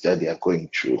pains that they are going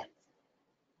through.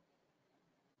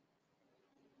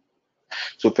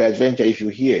 So peradventure, if you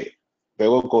hear,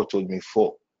 but what God told me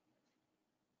for,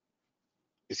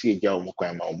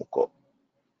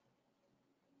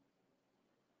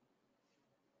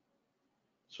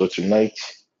 so tonight,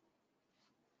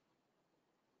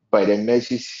 by the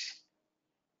mercies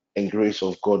and grace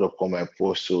of God upon my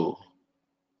poor soul,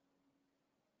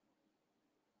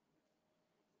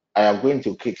 I am going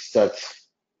to kickstart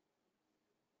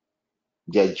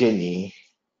their journey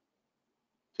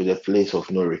to the place of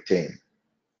no return.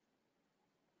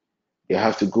 They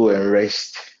have to go and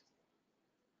rest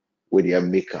with their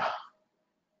Maker.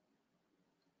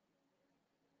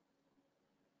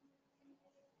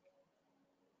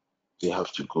 they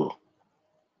have to go.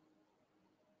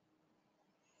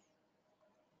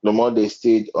 The more they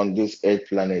stayed on this earth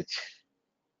planet,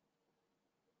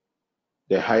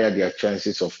 the higher their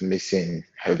chances of missing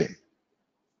heaven.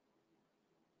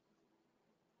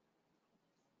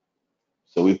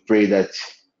 So we pray that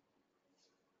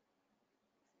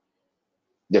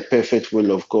the perfect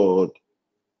will of God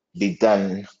be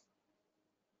done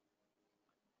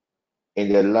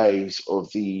in the lives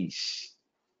of these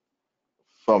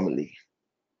family.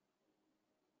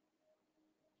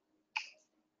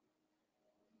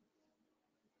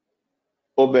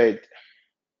 Obed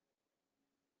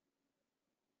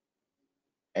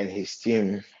and his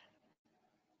team,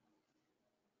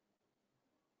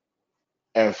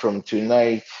 and from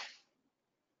tonight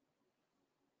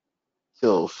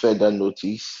till further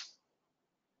notice,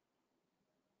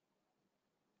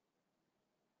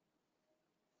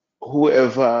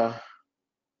 whoever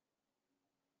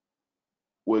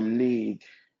will lead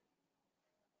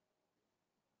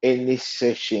any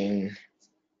session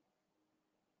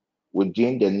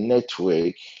within the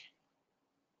network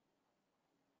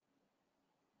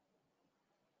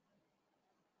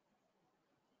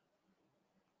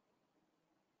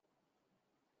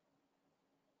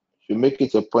should make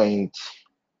it a point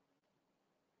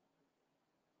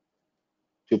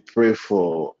to pray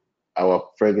for our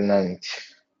pregnant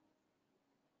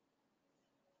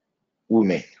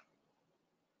women.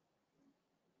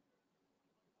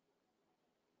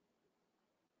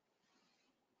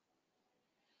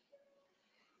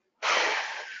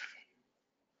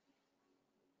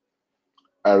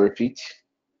 I repeat,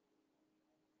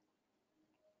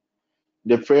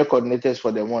 the prayer coordinators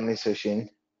for the morning session,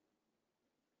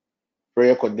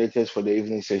 prayer coordinators for the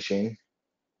evening session,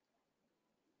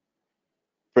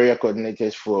 prayer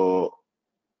coordinators for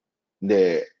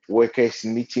the workers'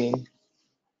 meeting,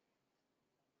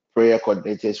 prayer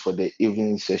coordinators for the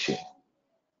evening session.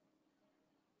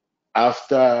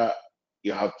 After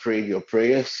you have prayed your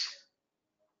prayers,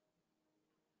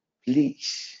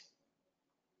 please,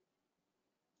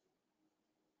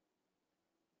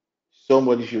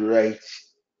 somebody should write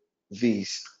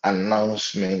this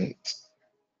announcement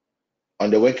on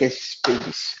the workers'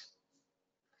 pages,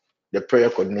 the prayer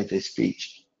coordinators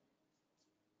page.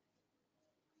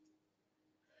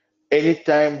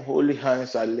 Anytime holy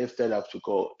hands are lifted up to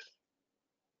God,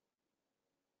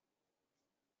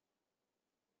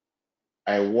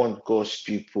 I want God's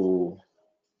people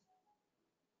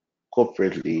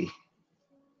corporately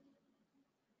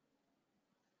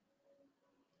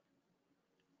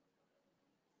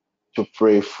to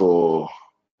pray for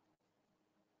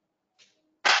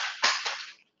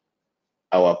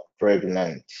our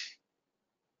pregnant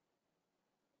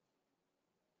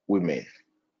women.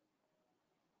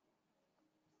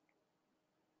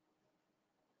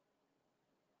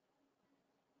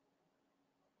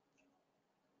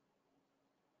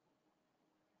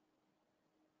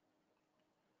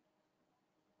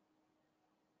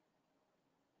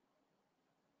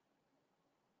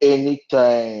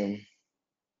 Anytime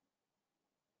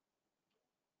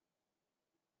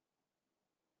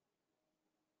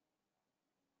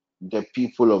the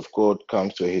people of God come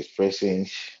to his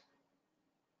presence,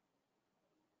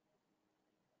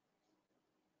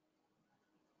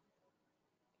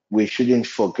 we shouldn't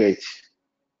forget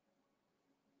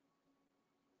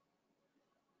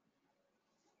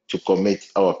to commit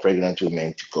our pregnant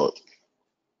women to God.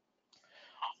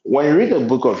 When you read the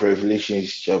book of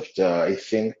Revelations, chapter, I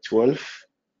think 12,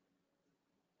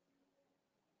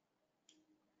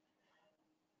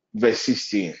 verse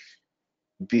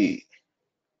 16b,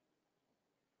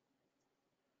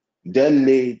 there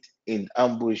laid in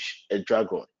ambush a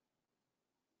dragon,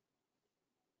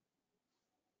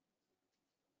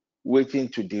 waiting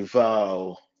to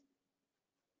devour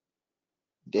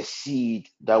the seed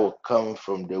that will come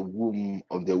from the womb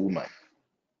of the woman.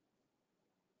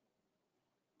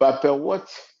 But what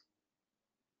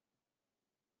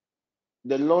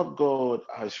the Lord God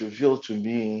has revealed to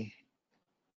me,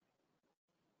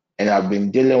 and I've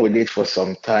been dealing with it for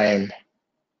some time,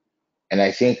 and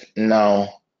I think now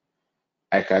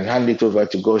I can hand it over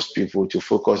to God's people to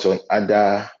focus on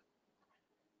other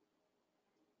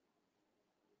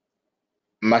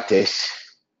matters,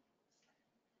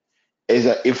 is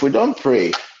that if we don't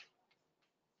pray,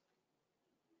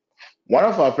 one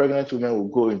of our pregnant women will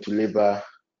go into labor,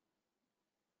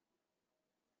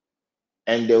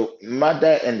 and the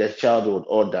mother and the child would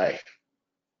all die.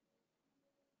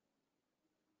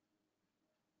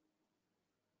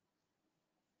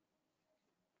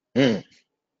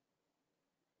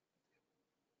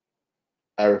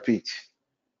 I repeat,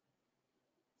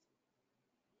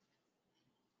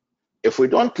 If we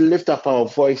don't lift up our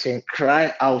voice and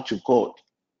cry out to God,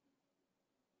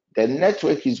 the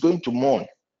network is going to mourn.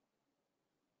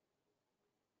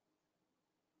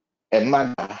 A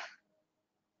mother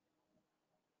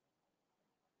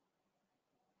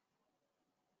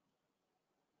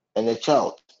and a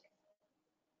child.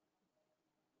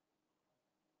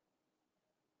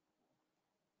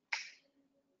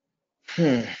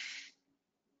 You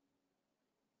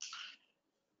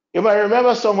might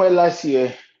remember somewhere last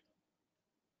year,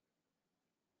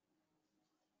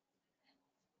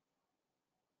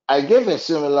 I gave a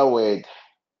similar word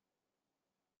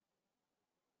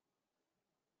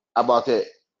about a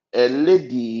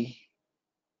lady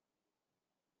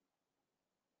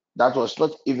that was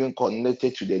not even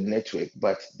connected to the network,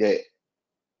 but the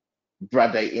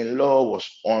brother-in-law was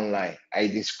online. I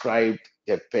described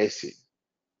the person,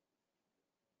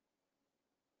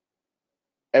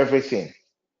 everything.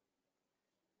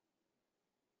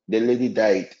 The lady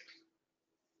died,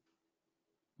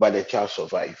 but the child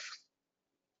survived.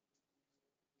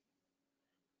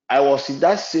 I was in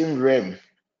that same realm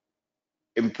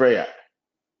in prayer,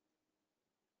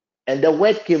 and the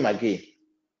word came again.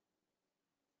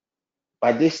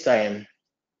 But this time,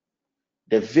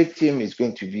 the victim is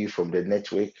going to be from the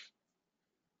network.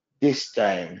 This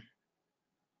time,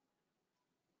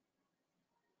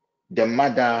 the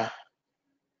mother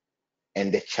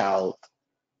and the child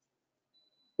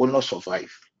will not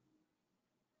survive.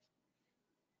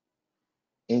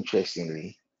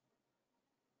 Interestingly,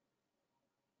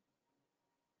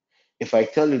 if I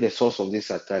tell you the source of this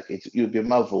attack, you'll be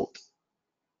marveled.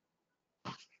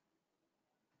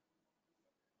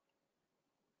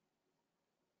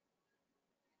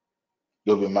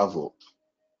 You'll be marveled.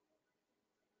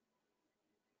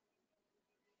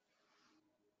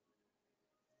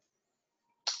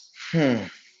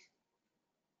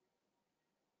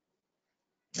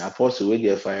 Apostle with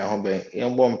the fire home,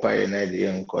 young bumpire and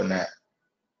idea corner.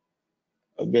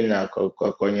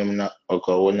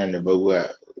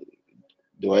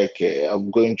 Do I care? I'm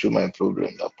going through my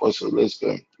problem. Apostle, let's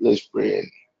go. Let's pray.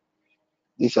 And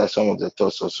these are some of the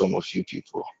thoughts of some of you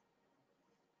people.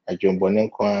 I don't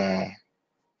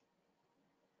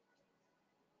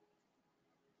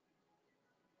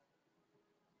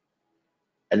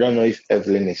know if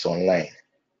Evelyn is online,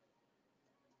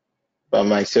 but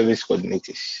my service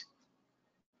coordinators,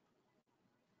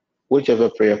 whichever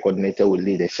prayer coordinator will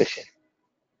lead a session,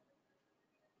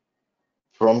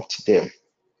 prompt them.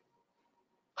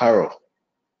 Carol,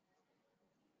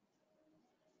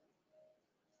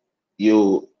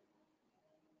 you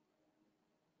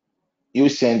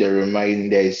send the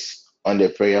reminders on the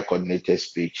prayer coordinator's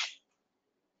page.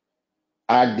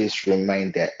 Add this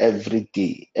reminder every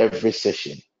day, every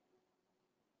session.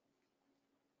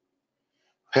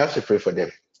 I have to pray for them.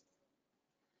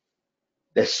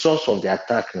 The source of the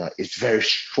attack now is very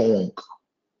strong.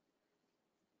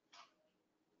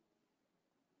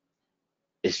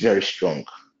 It's very strong.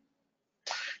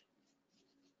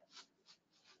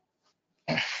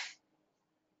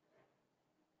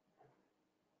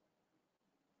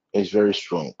 It's very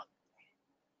strong.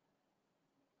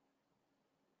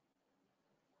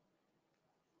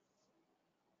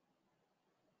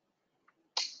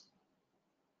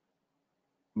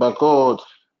 But God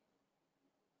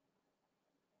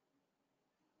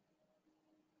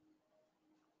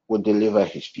will deliver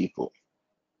his people.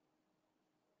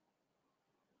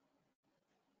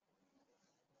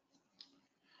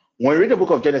 When we read the book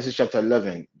of Genesis chapter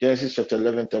 11, Genesis chapter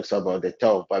 11 talks about the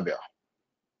Tower of Babel.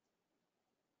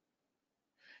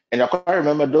 And I can't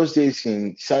remember those days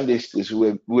in Sunday schools,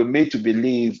 we were made to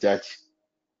believe that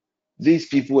these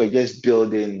people were just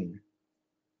building,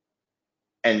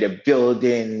 and the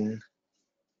building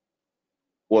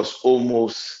was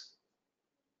almost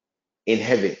in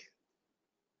heaven.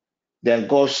 Then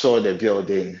God saw the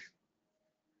building,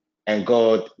 and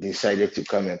God decided to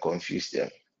come and confuse them.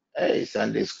 Hey,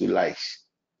 Sunday school lives.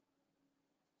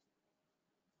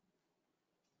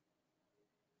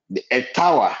 A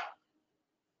tower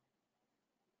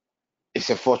is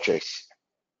a fortress.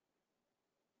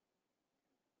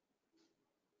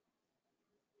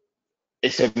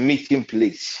 It's a meeting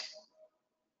place.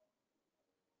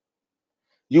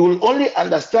 You will only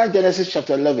understand Genesis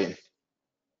chapter 11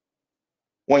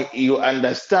 when you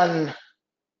understand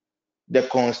the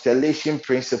constellation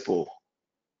principle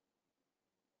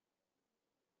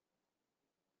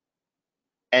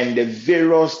and the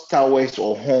various towers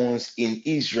or horns in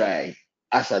Israel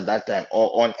as at that time,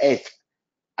 or on earth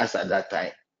as at that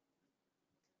time.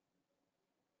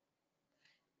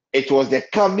 It was the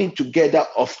coming together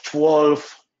of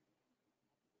 12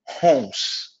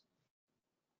 horns.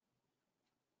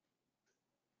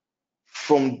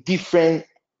 from different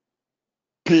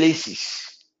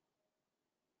places.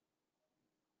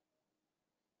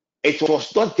 It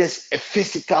was not just a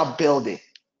physical building,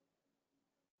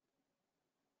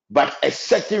 but a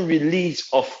certain release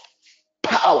of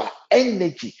power,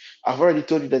 energy. I've already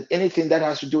told you that anything that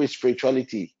has to do with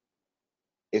spirituality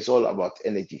is all about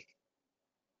energy.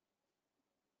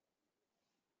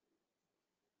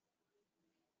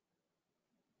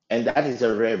 And that is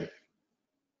the realm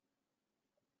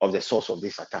of the source of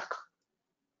this attack.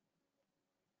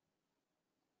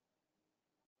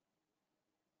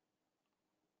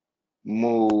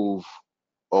 Move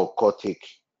occultic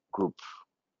group.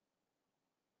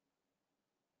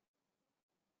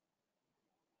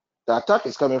 The attack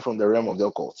is coming from the realm of the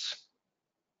occult.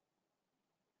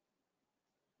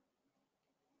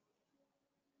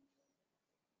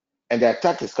 And the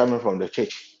attack is coming from the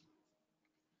church.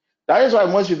 That is why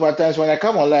most people at times when I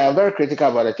come online, I'm very critical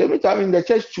about it. Every time in the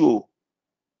church too.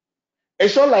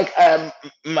 It's not like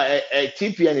my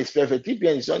TPN is perfect.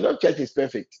 TPN is not church is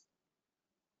perfect.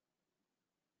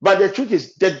 But the truth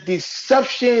is the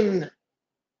deception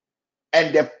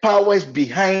and the powers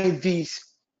behind these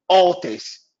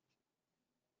altars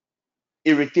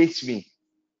irritates me.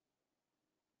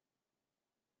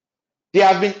 They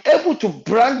have been able to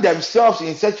brand themselves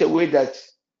in such a way that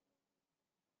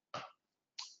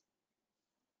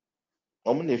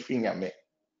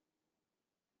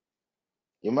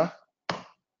Yuma,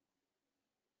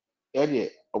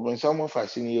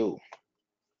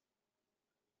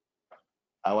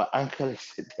 our uncle is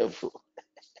the devil.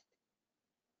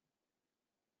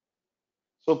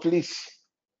 So please,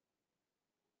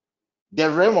 the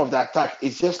realm of the attack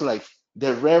is just like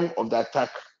the realm of the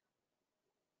attack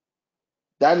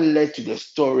that led to the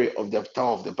story of the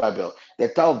Tower of the Babel. The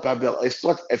Tower of Babel is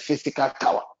not a physical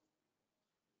tower.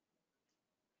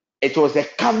 It was a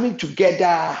coming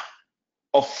together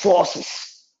of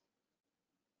forces.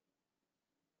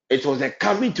 It was a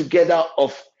coming together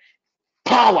of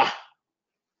power.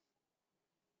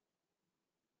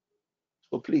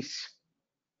 So please,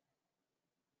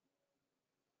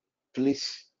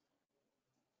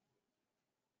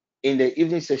 in the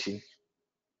evening session,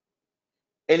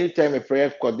 anytime a prayer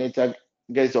coordinator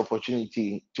gets the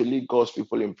opportunity to lead God's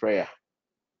people in prayer,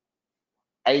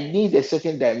 I need a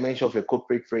certain dimension of a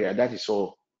corporate prayer. That is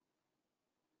all.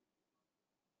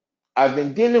 I've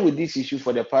been dealing with this issue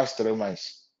for the past 3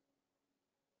 months.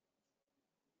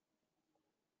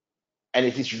 And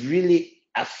it is really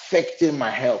affecting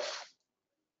my health.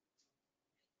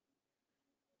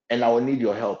 And I will need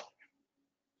your help.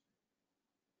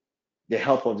 The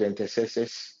help of the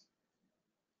intercessors,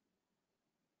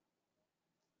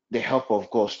 the help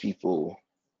of God's people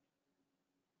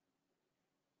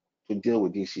to deal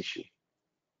with this issue.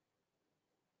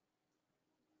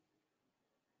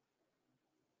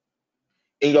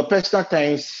 In your personal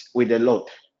times with the Lord,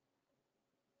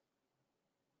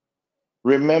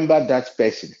 remember that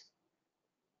person.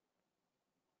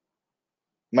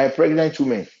 My pregnant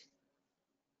woman,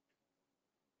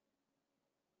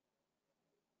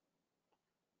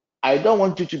 I don't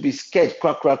want you to be scared,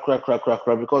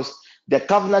 because the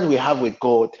covenant we have with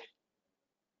God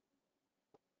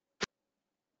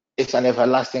is an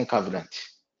everlasting covenant.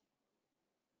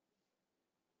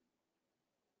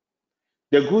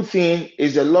 The good thing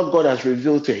is the Lord God has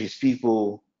revealed to his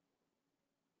people,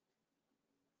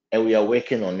 and we are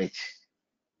working on it.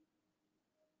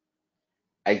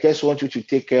 I just want you to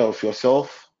take care of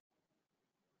yourself.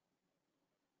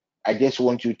 I just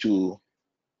want you to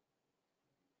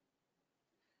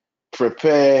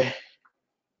prepare,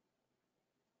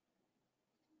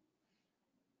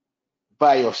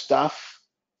 buy your stuff.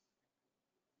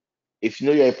 If you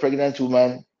know you're a pregnant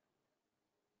woman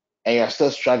and you're still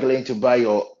struggling to buy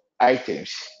your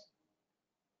items,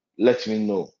 let me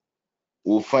know.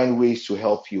 We'll find ways to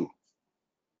help you.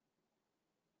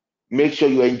 Make sure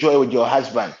you enjoy with your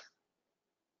husband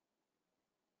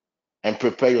and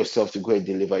prepare yourself to go and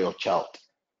deliver your child.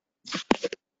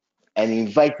 And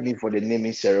invite me for the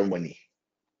naming ceremony.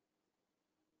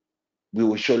 We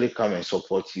will surely come and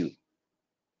support you.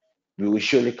 We will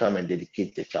surely come and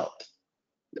dedicate the child.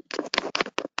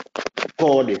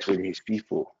 God is with his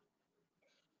people.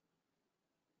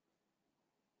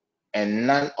 And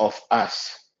none of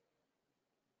us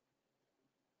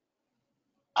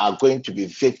are going to be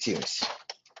victims.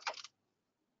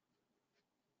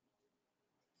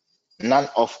 None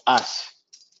of us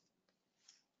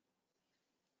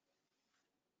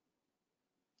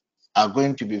are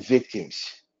going to be victims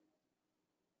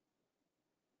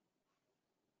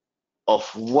of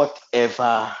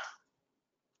whatever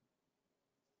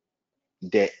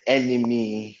the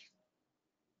enemy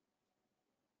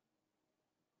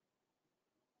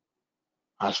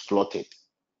has plotted.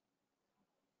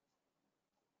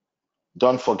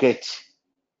 Don't forget,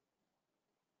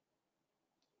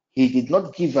 he did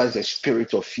not give us a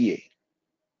spirit of fear,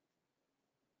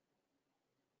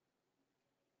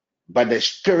 but the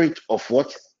spirit of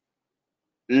what?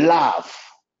 Love.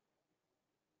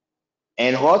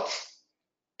 And what?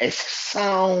 A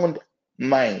sound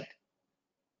mind.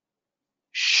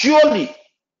 Surely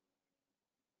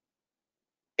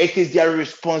it is their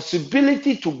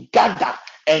responsibility to gather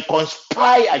and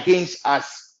conspire against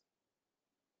us.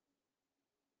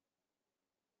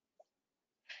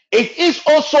 It is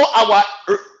also our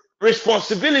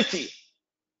responsibility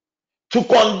to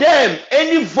condemn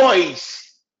any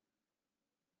voice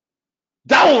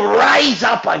that will rise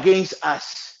up against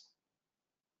us.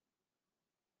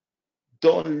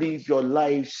 Don't live your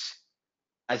lives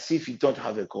as if you don't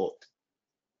have a God.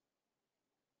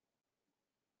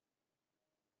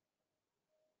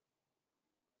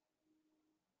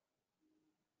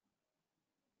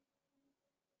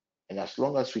 And as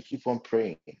long as we keep on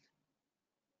praying,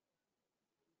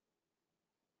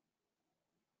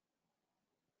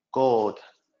 God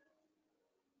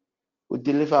will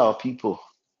deliver our people.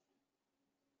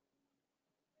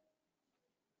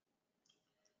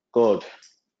 God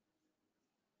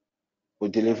will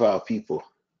deliver our people.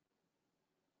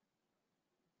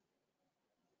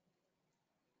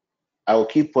 I will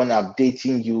keep on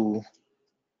updating you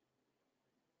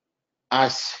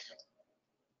as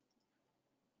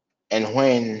and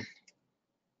when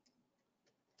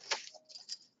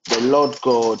the Lord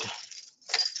God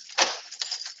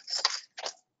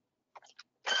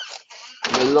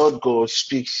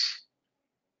speaks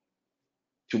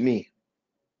to me.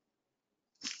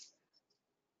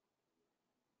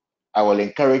 I will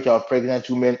encourage our pregnant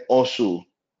women also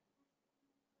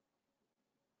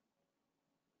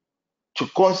to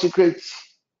consecrate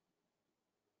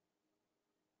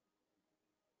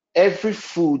every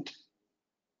food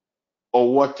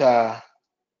or water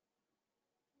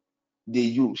they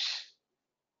use.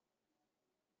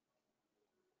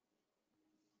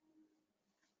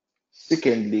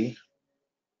 Secondly,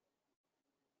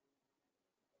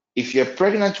 if you're a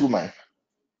pregnant woman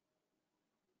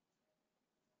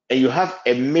and you have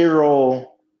a mirror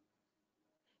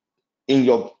in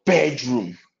your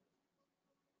bedroom,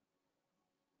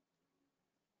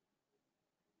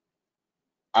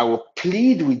 I will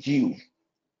plead with you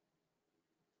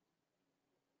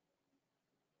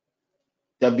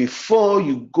that before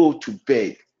you go to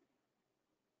bed,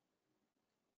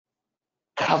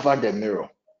 cover the mirror.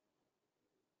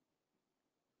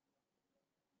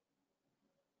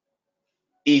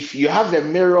 If you have a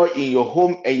mirror in your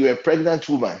home and you're a pregnant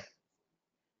woman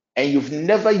and you've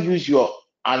never used your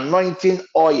anointing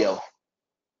oil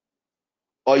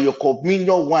or your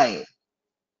communion wine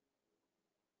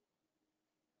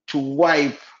to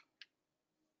wipe,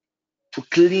 to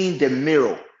clean the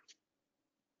mirror,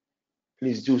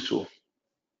 please do so.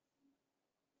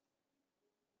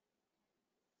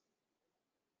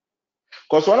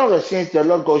 Because one of the things the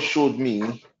Lord God showed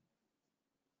me,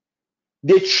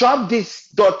 they trapped this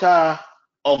daughter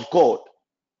of God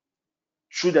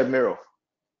through the mirror.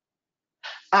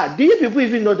 Do you people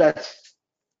even know that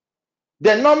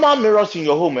the normal mirrors in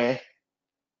your home,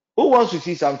 who wants to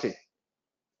see something?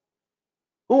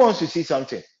 Who wants to see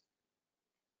something?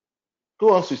 Who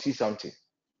wants to see something?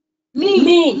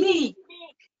 Me.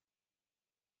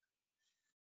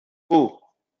 Who?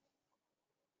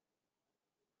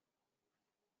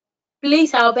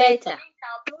 Please, Alberta.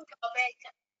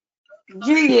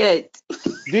 Juliet.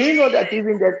 Do you know that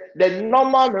even the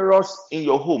normal mirrors in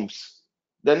your homes,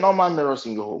 the normal mirrors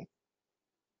in your home,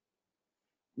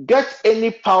 get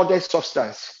any powdered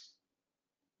substance,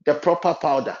 the proper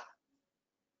powder,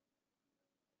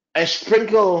 and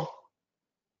sprinkle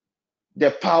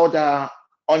the powder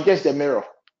on just the mirror.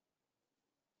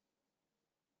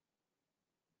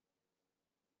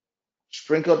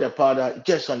 Sprinkle the powder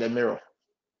just on the mirror.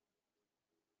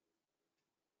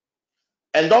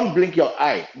 And don't blink your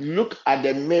eye. Look at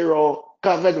the mirror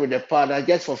covered with the powder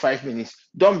just for 5 minutes.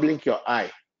 Don't blink your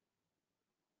eye.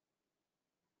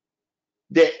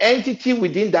 The entity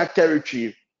within that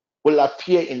territory will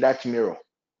appear in that mirror.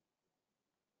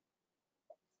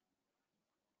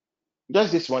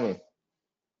 Just this morning,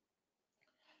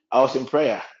 I was in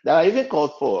prayer. Then I even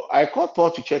called Paul. I called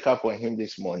Paul to check up on him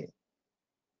this morning.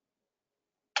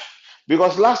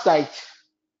 Because last night,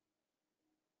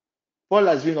 Paul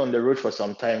has been on the road for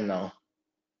some time now.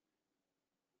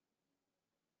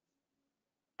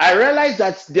 I realized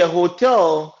that the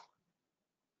hotel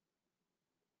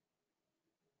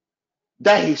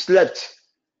that he slept,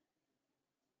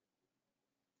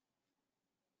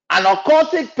 An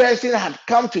occultic person had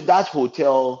come to that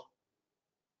hotel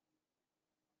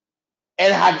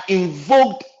and had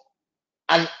invoked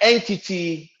an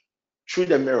entity through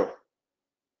the mirror.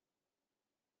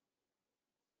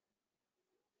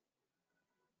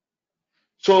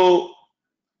 So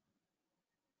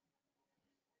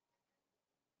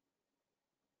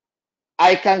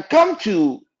I can come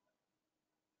to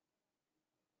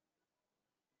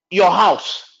your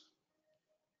house.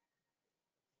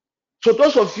 So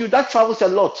those of you that travels a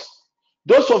lot,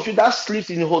 those of you that sleeps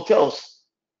in hotels,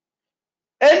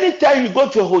 anytime you go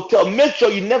to a hotel, make sure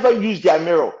you never use their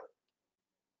mirror.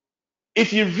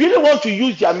 If you really want to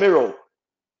use their mirror,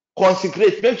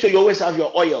 consecrate. Make sure you always have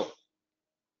your oil.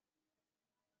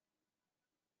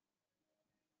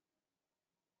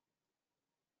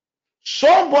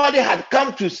 Somebody had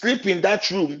come to sleep in that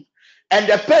room, and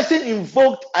the person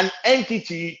invoked an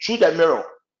entity through the mirror.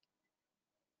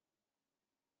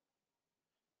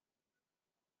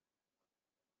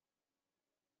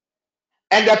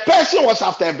 And the person was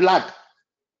after blood.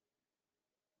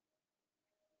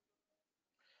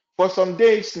 For some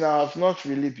days now, I've not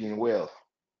really been well.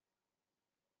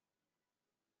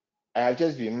 I have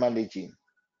just been managing.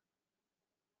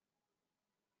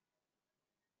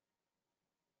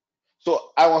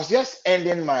 So I was just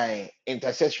ending my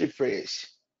intercessory prayers,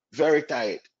 very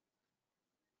tired.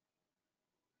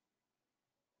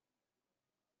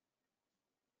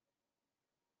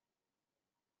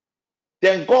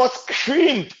 Then God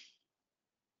screamed,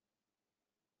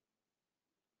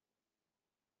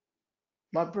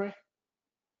 my brother.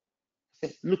 I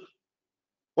said, look,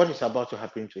 what is about to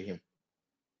happen to him?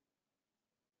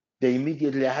 Then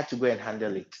immediately I had to go and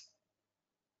handle it.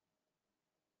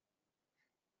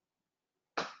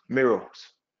 Mirrors.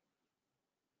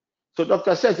 So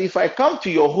doctor says, if I come to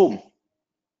your home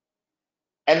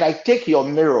and I take your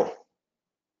mirror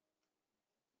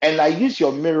and I use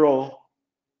your mirror,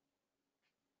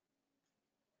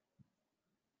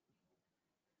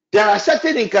 there are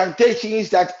certain incantations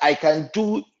that I can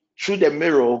do through the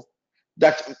mirror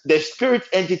that the spirit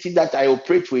entity that I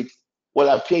operate with will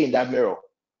appear in that mirror.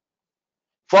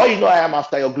 For all you know, I am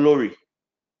after your glory.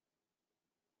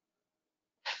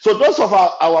 So those of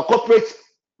our corporate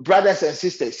brothers and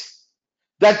sisters,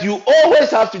 that you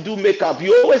always have to do makeup,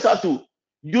 you always have to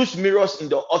use mirrors in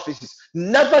the offices.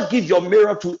 Never give your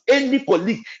mirror to any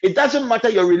colleague. It doesn't matter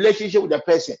your relationship with the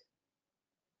person.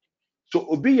 So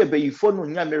obi ye be phone no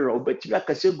nya mirror, obetimi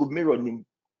akase go mirror nim.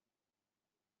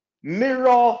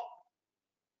 Mirror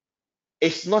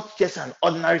is not just an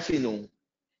ordinary thing, no.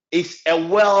 It's a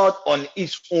world on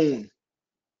its own.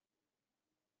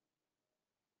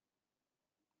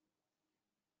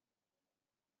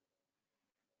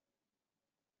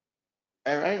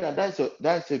 And right now,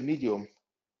 that's a medium,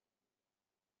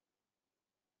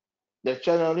 the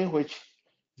channel in which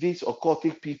these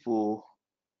occultic people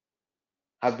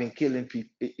have been killing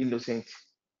people, innocent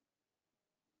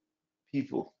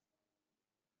people.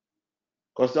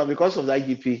 Because now, because of the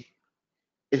IGP,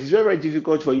 it is very, very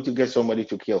difficult for you to get somebody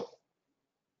to kill.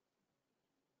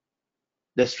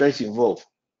 The stress involved.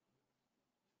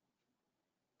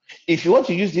 If you want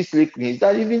to use these slave queens,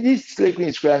 that even these slave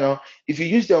queens cry now, if you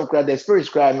use them, the spirits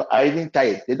cry are even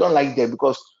tired. They don't like them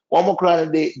because one more cry,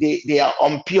 they are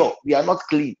impure, they are not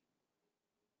clean.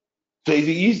 So if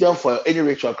you use them for any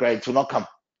ritual cry, it will not come.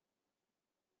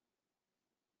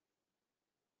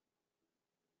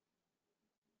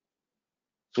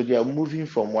 So they are moving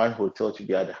from one hotel to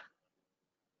the other,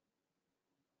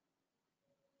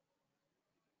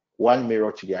 one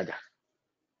mirror to the other.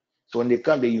 So when they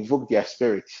come, they invoke their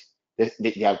spirit,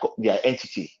 their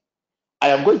entity. I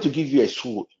am going to give you a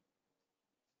sword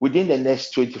within the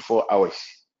next 24 hours.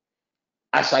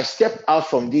 As I step out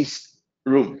from this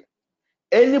room,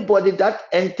 anybody that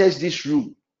enters this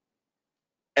room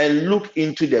and look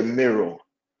into the mirror,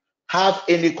 have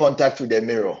any contact with the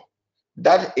mirror,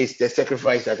 that is the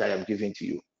sacrifice that I am giving to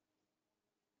you.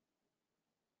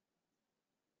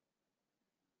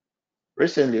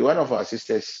 Recently, one of our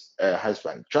sisters'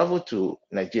 husband traveled to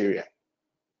Nigeria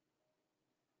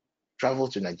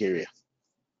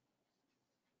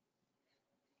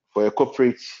for a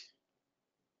corporate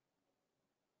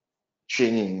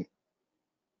training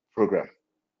program.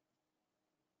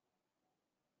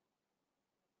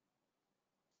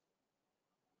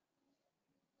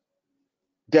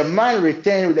 The man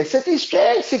returned with a certain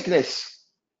strange sickness.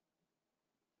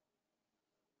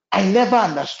 I never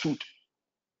understood.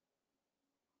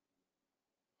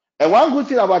 And one good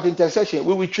thing about intercession,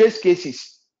 we will trace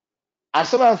cases. And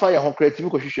someone fire on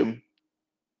creative.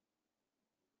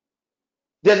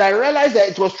 Then I realized that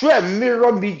it was through a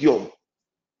mirror medium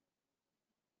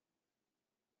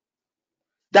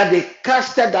that they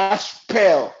casted that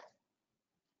spell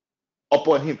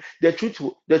upon him. The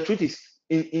truth is,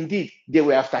 indeed, they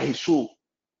were after his soul.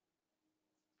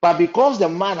 But because the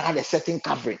man had a certain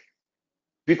covering,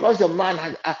 because the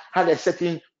man had a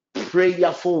certain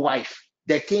prayerful wife,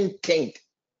 the king turned.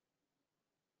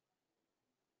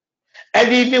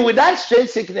 And even with that strange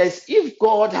sickness, if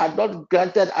God had not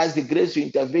granted us the grace to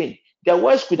intervene, the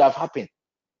worst could have happened.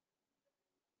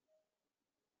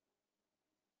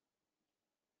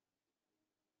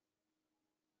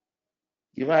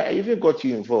 I even got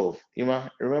you involved.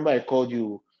 Remember I called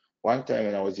you one time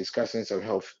and I was discussing some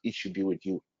health issue be with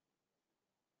you.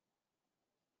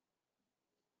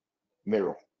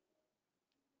 Mirror.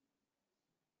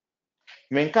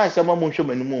 If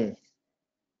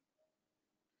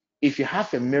you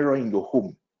have a mirror in your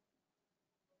home,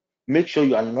 make sure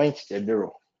you anoint the mirror.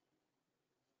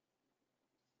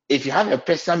 If you have a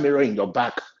personal mirror in your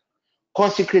back,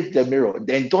 consecrate the mirror.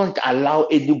 Then don't allow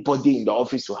anybody in the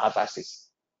office to have access.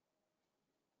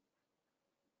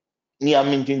 Me, I'm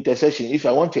into intercession. If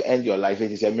I want to end your life,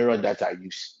 it is a mirror that I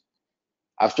use.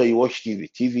 After you watch TV,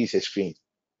 TV is a screen.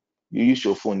 You use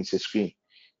your phone, it's a screen.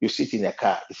 You sit in a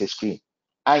car, it's a screen.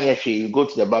 And actually, you go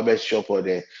to the barber shop or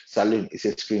the salon, it's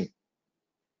a screen.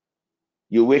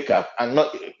 You wake up and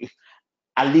not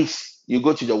at least you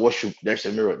go to the washroom, there's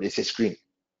a mirror, there's a screen.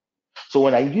 So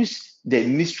when I use the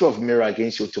mystery of mirror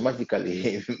against you,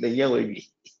 automatically,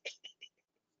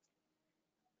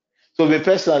 so me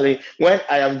personally, when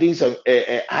I am doing some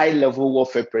high level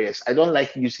warfare prayers, I don't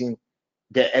like using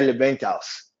the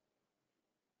elementals.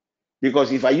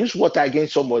 Because if I use water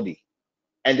against somebody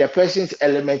and the person's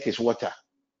element is water,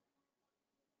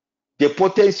 the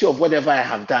potency of whatever I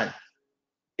have done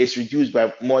is reduced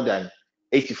by more than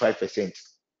 85%.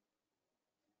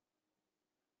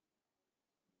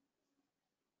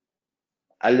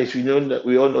 Unless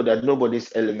we all know that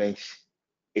nobody's element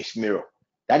is mirror.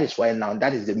 That is why now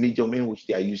that is the medium in which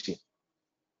they are using.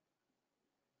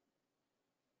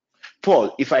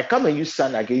 Paul, if I come and use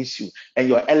sun against you and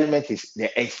your element is the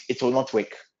earth, it will not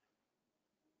work.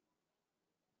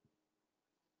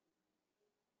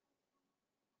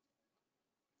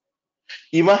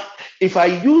 Ima, if I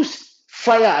use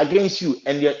fire against you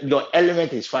and your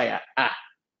element is fire,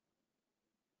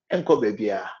 enko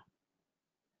baby.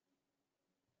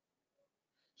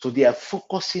 So they are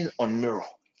focusing on mirror.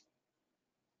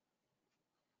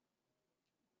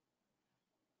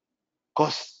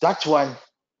 Because that one,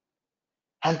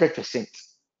 100%.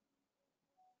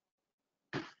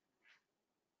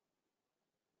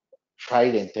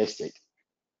 Tried and tested.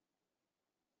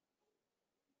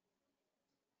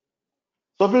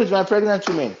 So please, my pregnant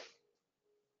women,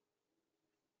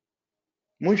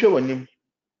 you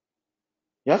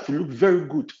have to look very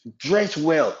good, dress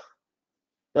well.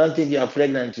 Don't think you are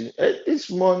pregnant. This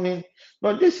morning,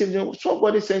 no, this evening,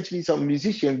 somebody sent me some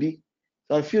musician,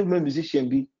 some female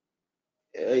musician,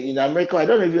 in America. I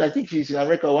don't know if I think she's in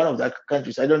America, one of the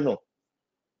countries. I don't know.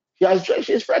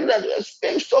 She's pregnant.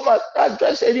 Big stomach. That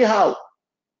dress anyhow.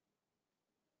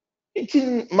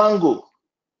 Eating mango.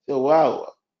 So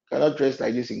wow, cannot dress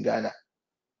like this in Ghana.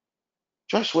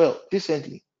 Dress well,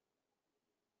 decently.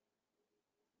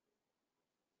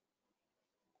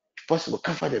 If possible,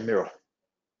 cover the mirror.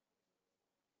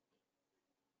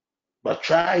 But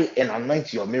try and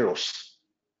anoint your mirrors.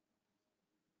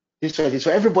 This is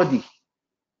for everybody.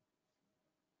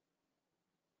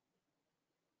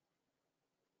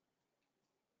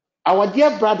 Our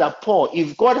dear brother Paul,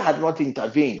 if God had not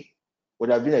intervened,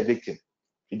 would have been a victim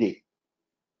today.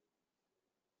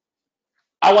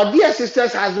 Our dear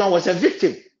sister's husband was a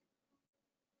victim.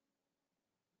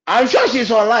 I'm sure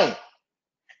she's online.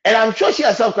 And I'm sure she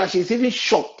herself, because she's even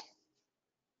shocked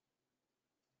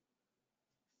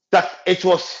that it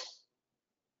was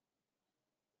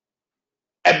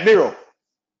a mirror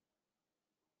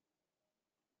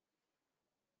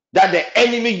that the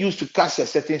enemy used to cast a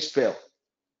certain spell.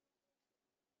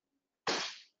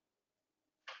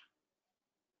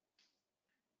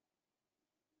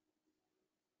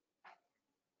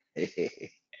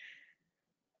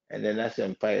 And then that's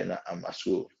empire and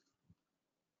Amasu.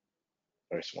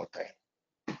 Very small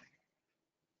time.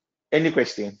 Any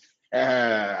question?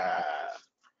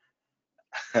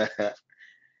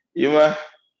 You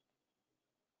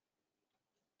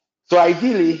so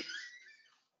ideally,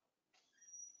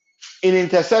 in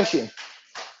intercession,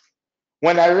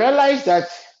 when I realize that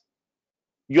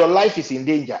your life is in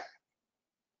danger,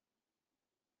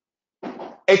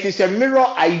 it is a mirror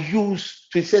I use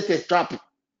to set a trap.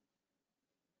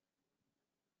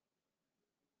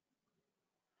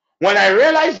 When I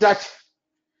realize that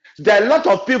there are a lot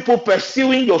of people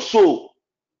pursuing your soul,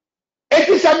 It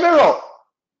is a mirror.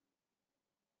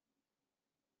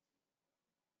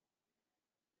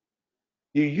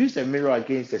 You use a mirror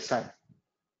against the sun.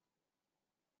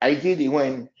 Ideally,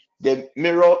 when the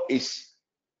mirror is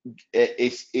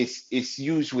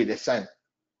used with the sun,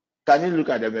 can you look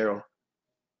at the mirror?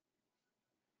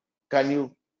 Can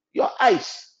you? Your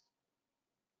eyes.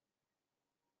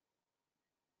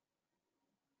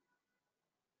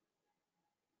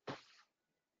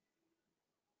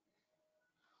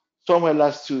 Somewhere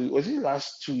last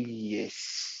 2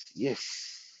 years? Yes.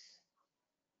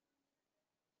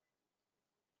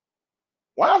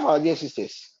 One of our dear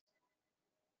sisters,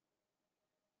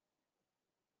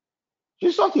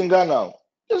 she's not in Ghana.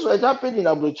 This was happening in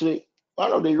Abuja,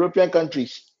 one of the European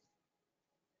countries.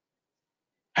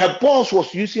 Her boss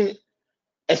was using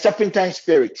a serpentine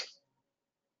spirit,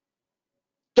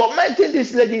 tormenting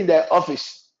this lady in the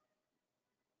office.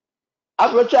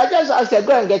 Abuja, I just asked her,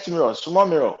 go and get mirror, small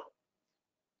mirror.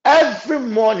 Every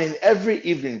morning, every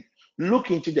evening,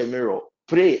 look into the mirror,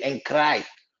 pray and cry.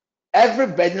 Every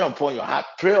burden upon your heart,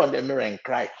 pray on the mirror and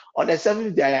cry. On the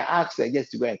seventh day, I asked her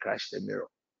just to go and crash the mirror.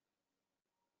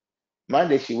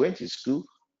 Monday, she went to school.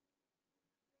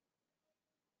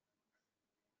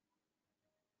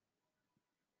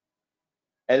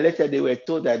 And later, they were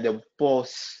told that the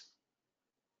boss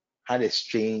had a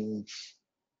strange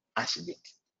accident.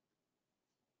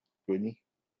 Really?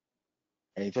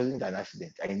 And it wasn't an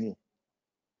accident, I knew.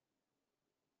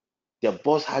 The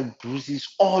boss had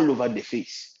bruises all over the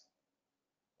face.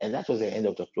 And that was the end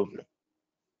of the problem.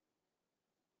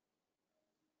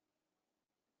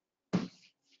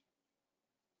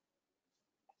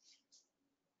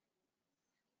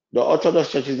 The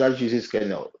Orthodox churches that uses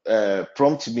kernel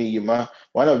prompt me, one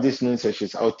of these noon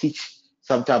sessions, I'll teach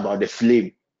something about the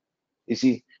flame. You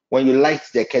see, when you light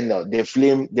the candle, the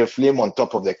flame on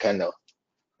top of the candle.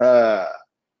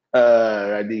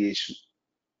 Radiation.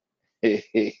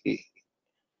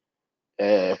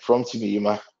 Prompt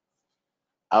me,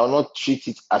 I will not treat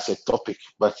it as a topic,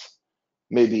 but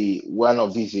maybe one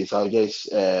of these days I'll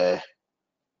just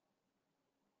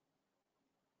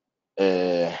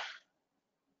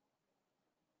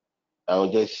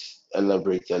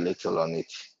elaborate a little on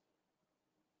it.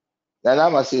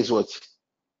 Nanama says what?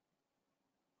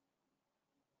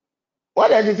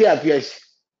 What entity appears?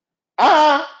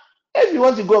 If you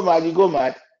want to go mad, you go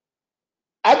mad.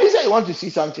 I didn't say you want to see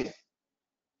something.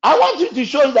 I want you to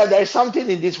show that there is something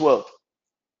in this world.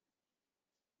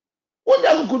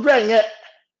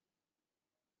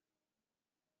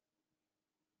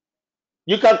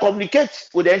 You can communicate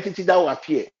with the entity that will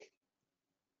appear.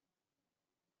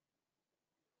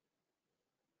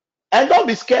 And don't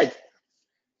be scared,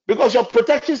 because your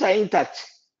protections are intact.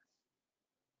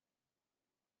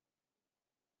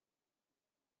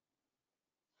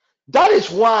 That is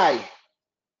why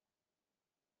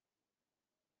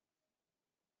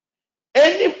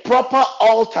any proper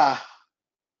altar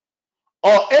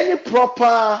or any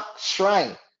proper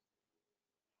shrine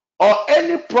or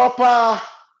any proper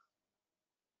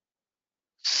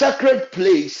sacred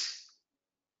place,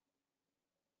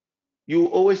 you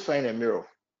always find a mirror.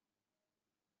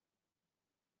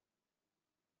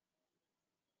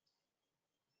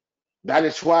 That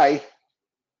is why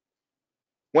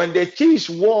when the chiefs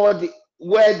wear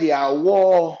their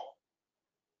war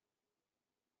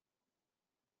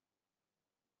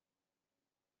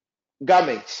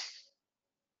garments,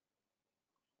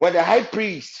 when the high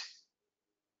priest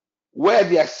wear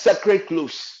their sacred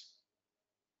clothes,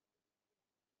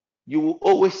 you will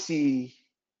always see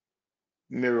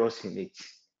mirrors in it.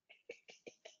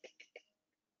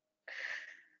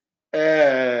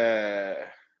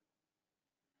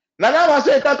 Nana was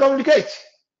saying, can communicate.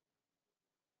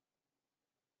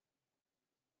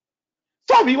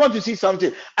 Some you want to see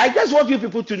something. I just want you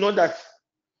people to know that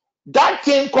that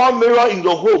thing called mirror in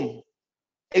your home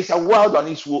is a world on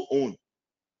its own.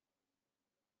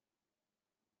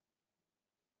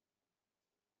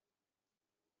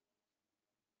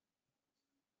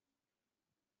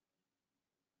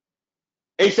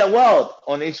 It's a world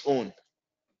on its own.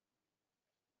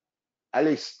 At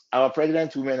least our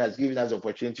pregnant woman has given us the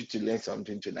opportunity to learn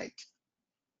something tonight.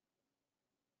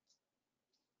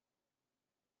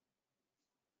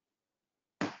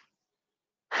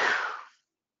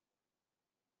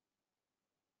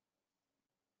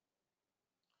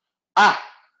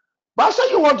 But so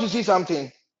you want to see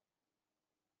something?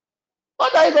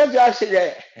 What are you going to ask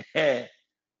the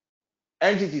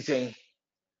entity saying?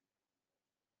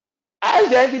 Ask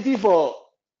the entity for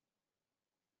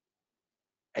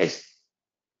his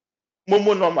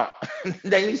Momo number.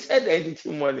 Then you said the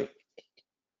entity money.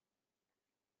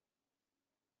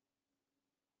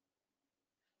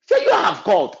 So you have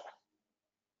called.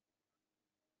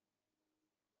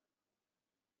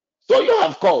 So you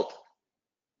have called.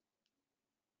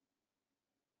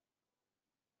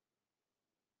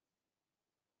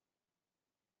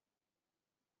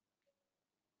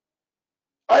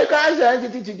 Or you can ask the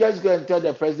entity to just go and tell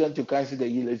the president to cancel the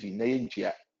levy.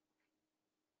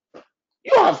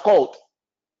 You have called.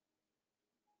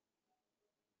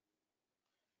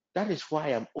 That is why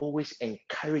I'm always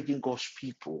encouraging God's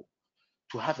people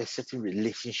to have a certain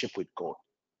relationship with God.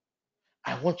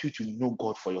 I want you to know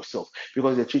God for yourself,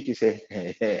 because the truth is,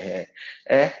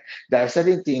 there are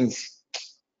certain things.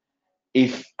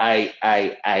 If I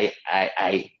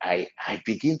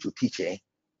begin to teach,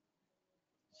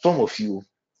 some of you,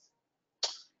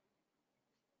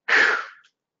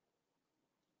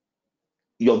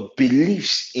 your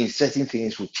beliefs in certain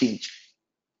things will change.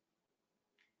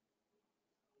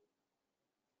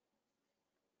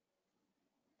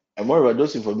 And moreover,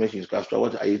 those information,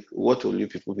 what will you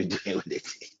people be doing with it?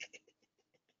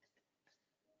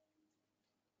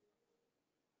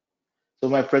 So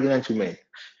my pregnant women,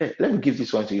 let me give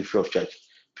this one to you free of charge.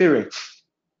 Parents,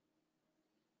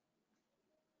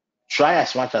 try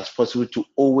as much as possible to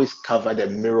always cover the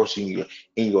mirrors in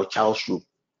your child's room.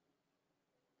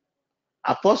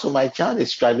 Apostle, my child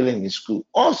is struggling in school.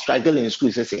 All struggling in school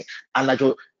is saying,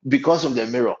 and because of the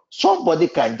mirror. Somebody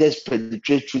can just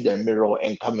penetrate through the mirror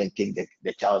and come and take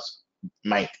the child's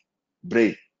mind,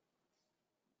 brain.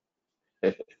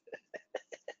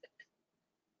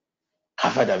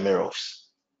 Cover the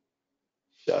mirrors.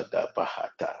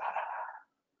 Shadabahata.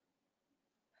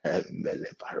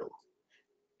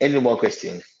 Any more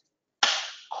questions?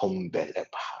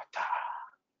 Kombelebahata.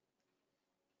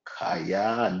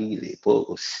 Kaya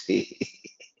lilebose.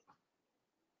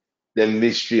 The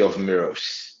mystery of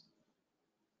mirrors.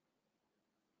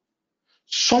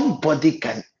 Somebody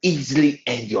can easily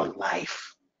end your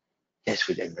life just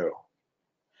with a mirror.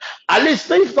 At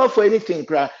least if not for anything,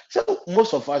 so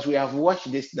most of us, we have watched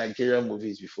these Nigerian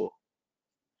movies before.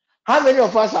 How many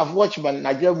of us have watched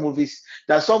Nigerian movies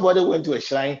that somebody went to a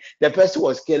shrine, the person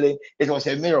was killing, it was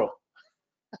a mirror?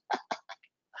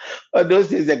 Or those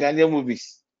things, the Ghanaian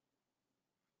movies.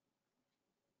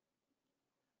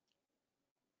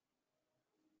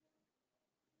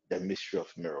 The mystery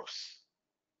of mirrors.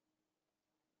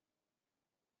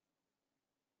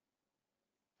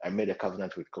 I made a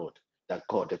covenant with God that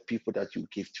God, the people that you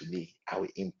give to me, I will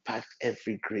impact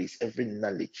every grace, every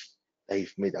knowledge that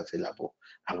you've made available.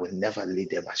 I will never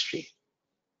lead them astray.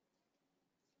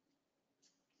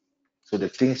 So the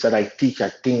things that I teach are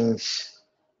things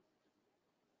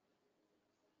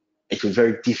it is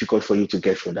very difficult for you to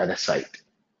get from the other side.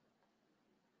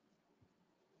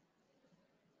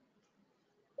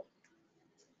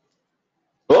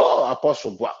 Oh,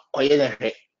 Apostle,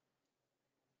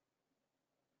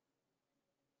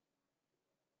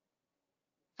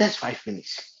 that's 5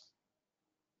 minutes.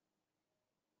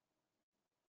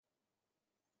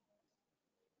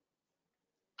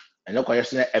 And no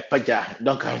question,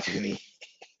 don't come to me.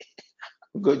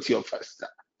 Go to your pastor.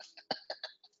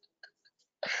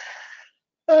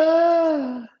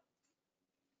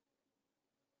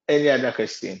 Any other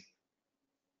question?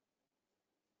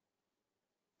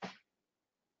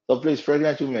 So please,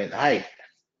 pregnant women, hi.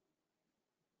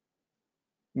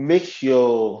 Make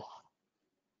sure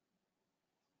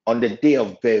on the day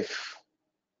of birth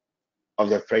of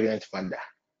the pregnant mother,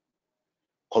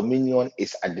 communion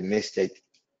is administered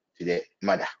to the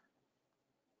mother.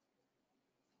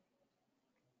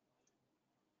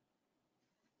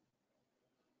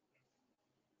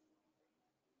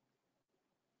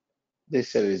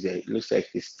 This service there, it looks like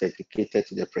it's dedicated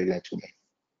to the pregnant woman.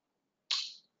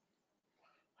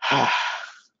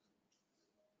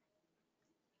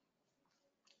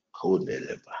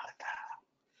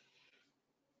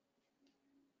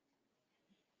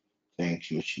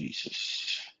 Thank you,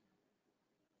 Jesus.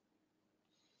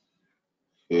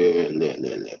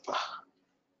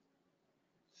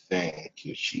 Thank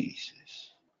you,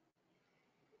 Jesus.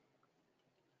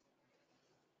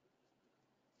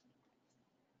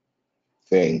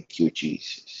 Thank you,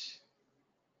 Jesus.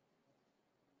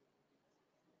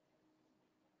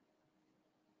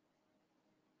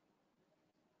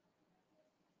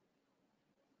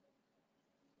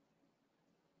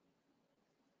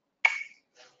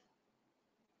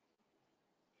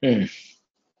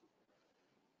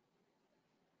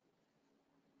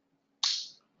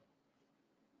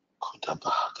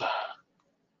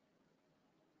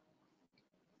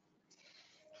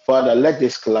 Father, let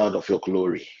this cloud of your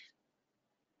glory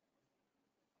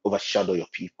overshadow your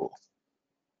people.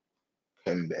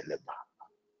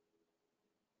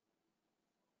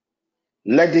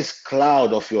 Let this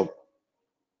cloud of your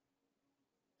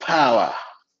power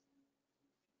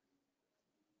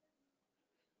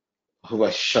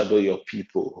overshadow your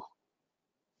people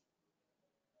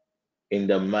in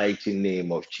the mighty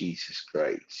name of Jesus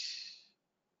Christ.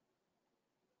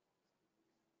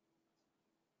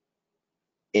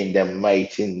 In the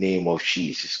mighty name of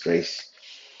Jesus Christ.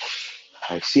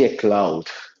 I see a cloud,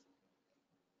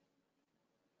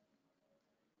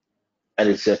 and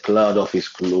it's a cloud of his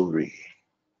glory.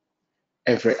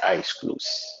 Every eye is closed.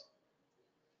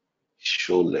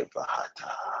 Shole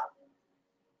bahata.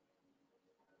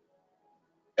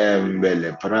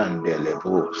 Embele brandele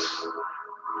bos.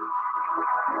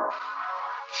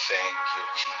 Thank you,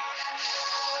 Jesus.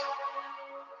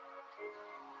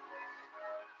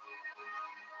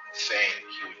 Thank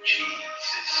you,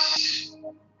 Jesus.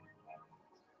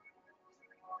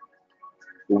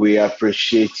 We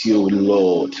appreciate you,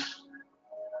 Lord.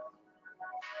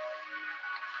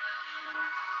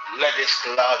 Let this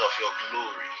cloud of your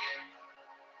glory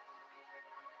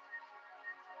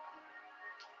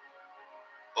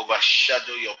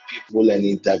overshadow your people and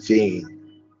intervene.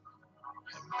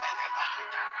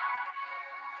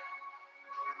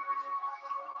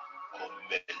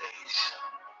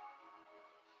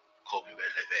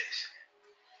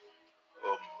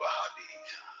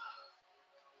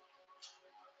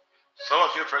 Some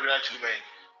of you pregnant women,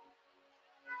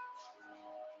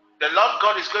 the Lord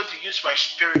God is going to use my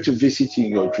spirit to visit you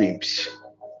in your dreams.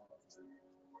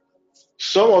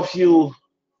 Some of you,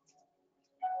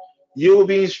 you will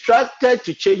be instructed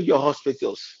to change your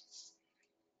hospitals.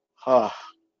 Ah,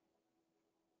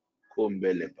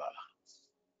 Kombeleba.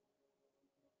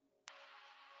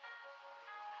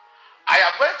 I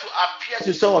am going to appear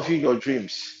to some of you in your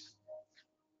dreams.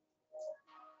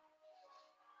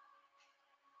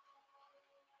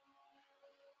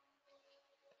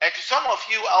 And to some of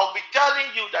you, I'll be telling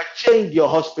you that change your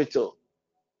hospital.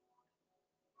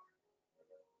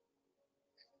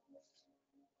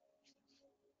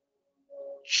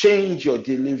 Change your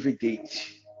delivery date.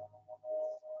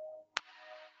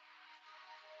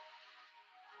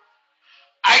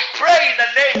 I pray in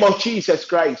the name of Jesus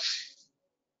Christ.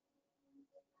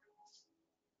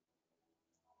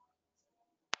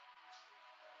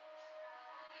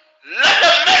 Let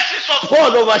the mercies of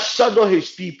God overshadow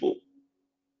his people.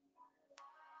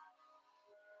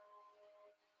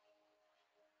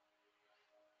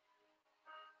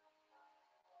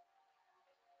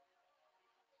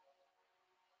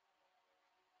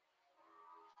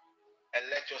 And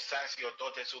let your sons, your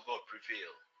daughters, oh God, prevail.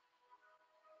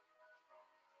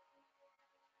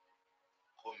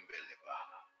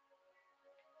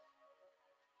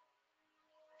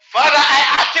 Father,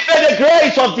 I activate the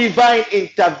grace of divine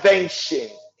intervention.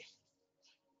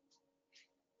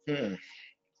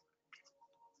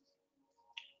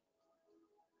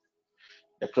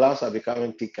 The clouds are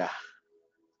becoming thicker.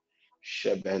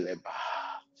 Shebeleba.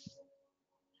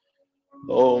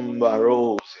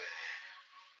 Ombarose.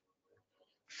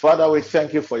 Father, we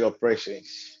thank you for your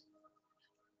presence.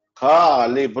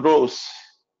 Libros.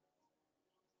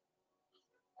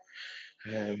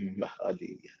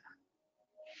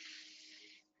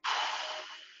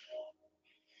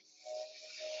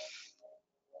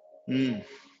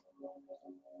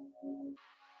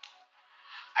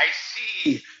 I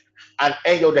see an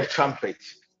angel the trumpet.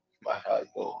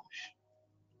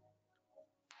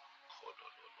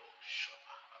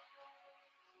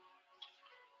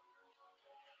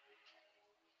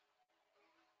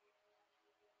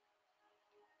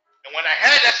 And when I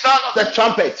heard the sound of the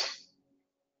trumpet,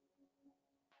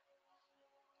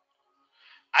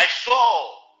 I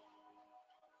saw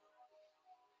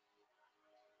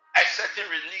a certain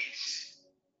release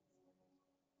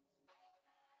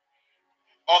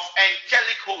of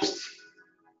angelic hosts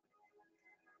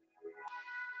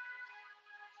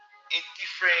in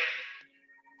different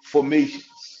formations.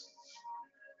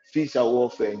 These are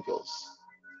warfare angels.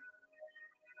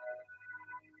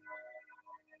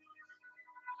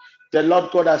 The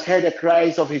Lord God has heard the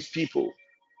cries of his people.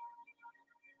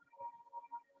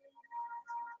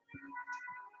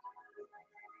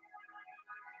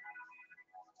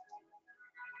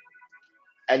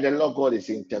 And the Lord God is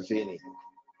intervening.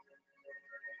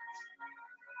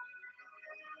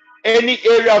 Any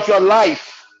area of your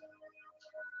life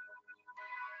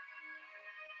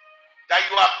that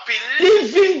you are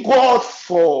believing God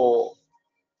for,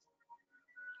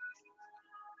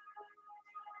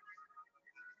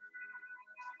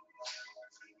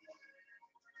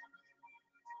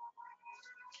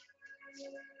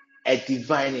 a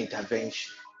divine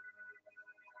intervention.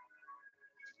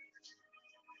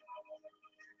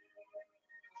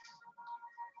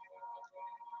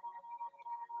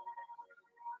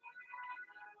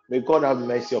 May God have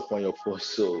mercy upon your poor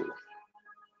soul.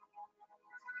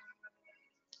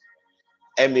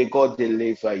 And may God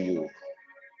deliver you.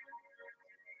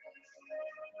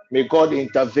 May God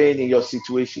intervene in your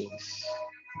situations.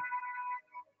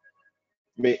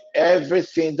 May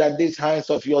everything that these hands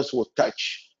of yours will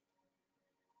touch,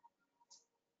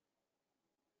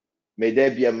 may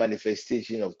there be a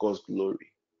manifestation of God's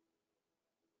glory.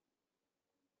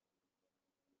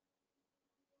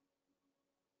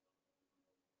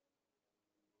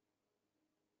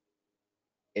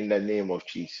 In the name of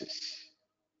Jesus.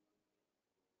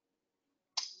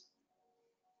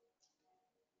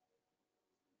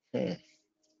 Do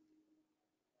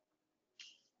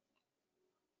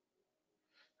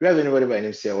you have anybody by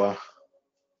name Sewa?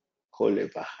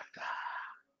 Kolebahata.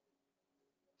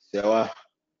 Sewa.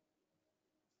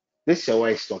 This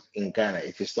Sewa is not in Ghana.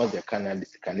 It is not the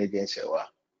Canadian Sewa.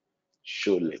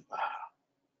 Sholeba.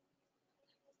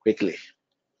 Quickly.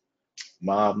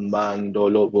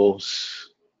 Mamandolobos.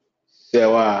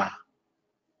 Sewa.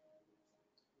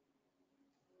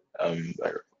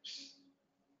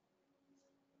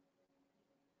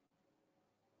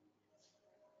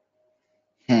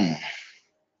 Hmm.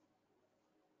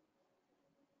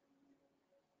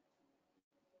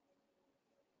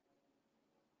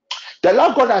 The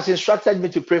Lord God has instructed me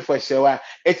to pray for Sewa.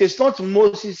 It is not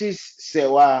Moses'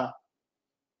 Sewa.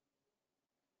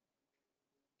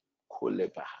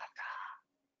 Kolebahata.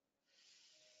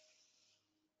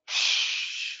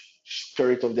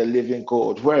 Spirit of the living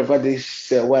God, wherever this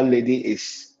Sewa lady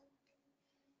is,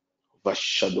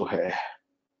 overshadow her.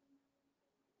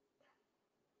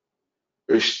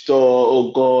 Restore,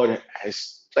 oh God, her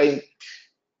strength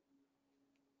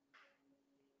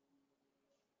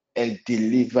and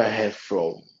deliver her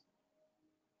from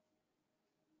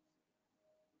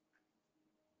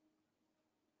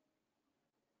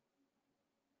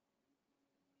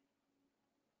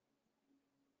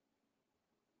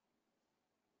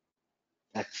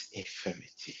that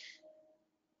infirmity.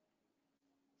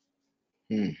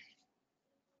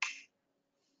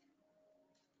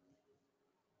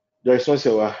 There is no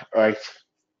Sewa, right?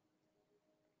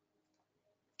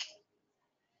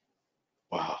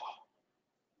 Wow.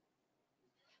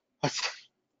 But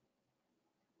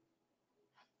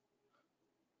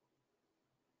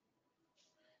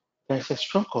there's a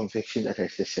strong conviction that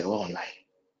there's a Sewa online.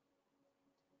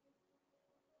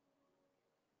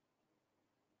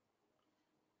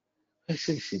 I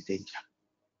say it's in danger.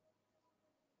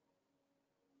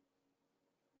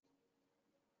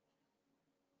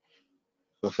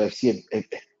 Because I see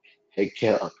a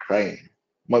girl crying.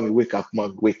 Mommy, wake up,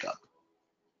 mom, wake up.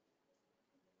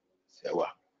 Sewa.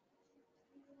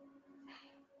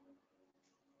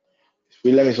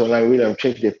 William is online. William,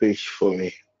 check the page for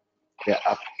me. Yeah,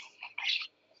 up.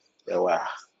 Sewa.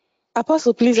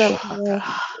 Apostle, please. Shahata.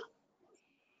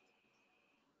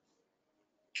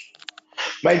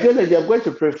 My dear lady, I'm going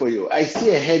to pray for you. I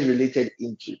see a head-related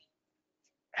injury.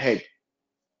 Head.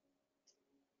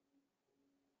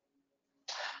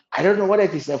 I don't know whether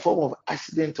it is a form of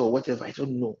accident or whatever. I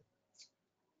don't know.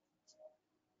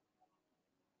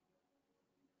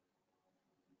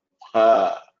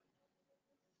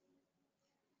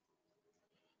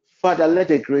 Father, let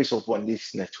the grace upon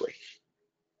this network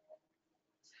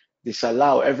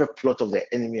disallow every plot of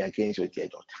the enemy against your dear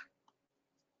daughter.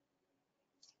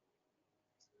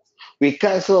 We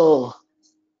cancel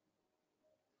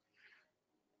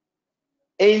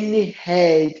any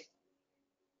head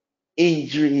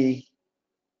injury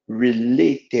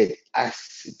related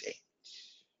accident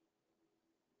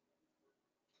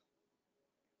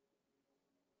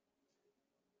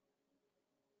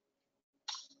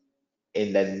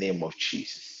in the name of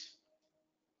Jesus.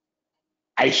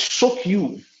 I soak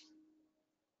you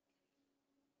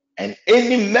and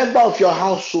any member of your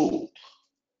household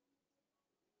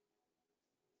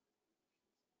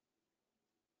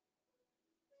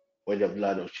with the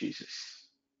blood of Jesus.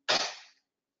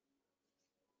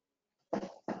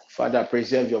 Father,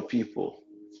 preserve your people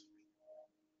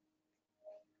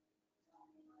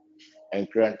and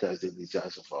grant us the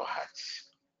desires of our hearts.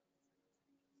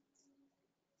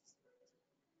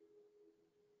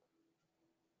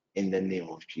 In the name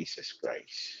of Jesus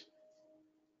Christ.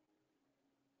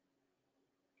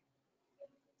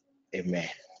 Amen.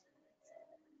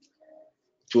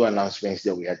 2 announcements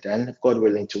that we are done. God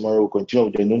willing, tomorrow we'll continue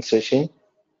with the noon session.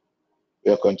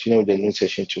 We'll continue with the noon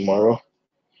session tomorrow.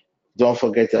 Don't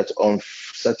forget that on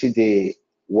Saturday,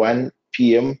 1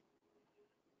 p.m.,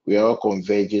 we are all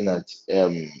converging at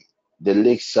the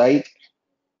lakeside,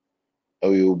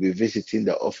 and we will be visiting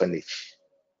the orphanage.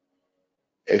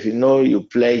 If you know you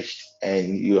pledged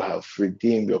and you have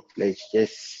redeemed your pledge,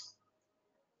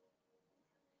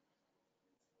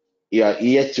 you are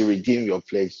yet to redeem your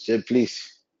pledge, so please,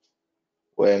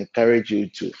 we encourage you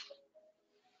to.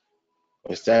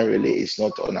 Because time really is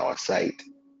not on our side.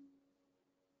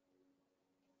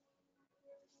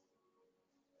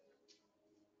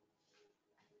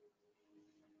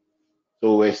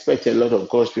 So we expect a lot of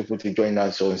God's people to join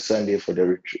us on Sunday for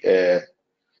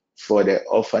the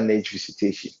orphanage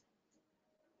visitation.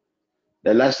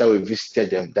 The last time we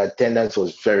visited them, the attendance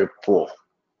was very poor.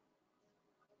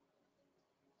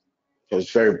 It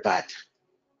was very bad.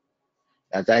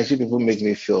 At times, people make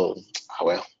me feel,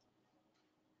 well,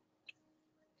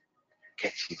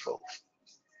 get involved.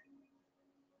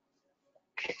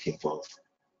 Get involved.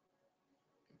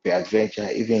 The adventure,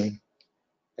 even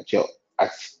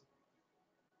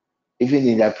even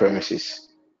in that premises,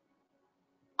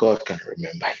 God can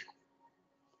remember you.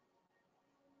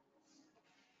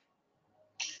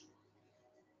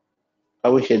 I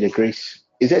will share the grace.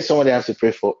 Is there someone I have to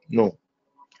pray for? No,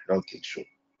 I don't think so.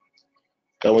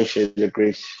 I will share the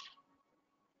grace.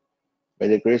 May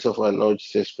the grace of our Lord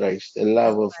Jesus Christ, the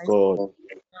love of God,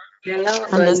 The love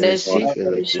And and the the the sweet sweet sweet fellowship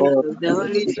fellowship fellowship of the of the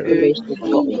Holy Holy Spirit Spirit, of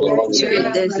the Holy be with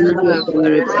Spirit us be now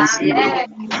with and us forevermore. now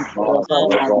and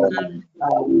forevermore. Amen.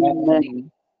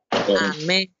 Amen.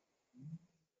 Amen.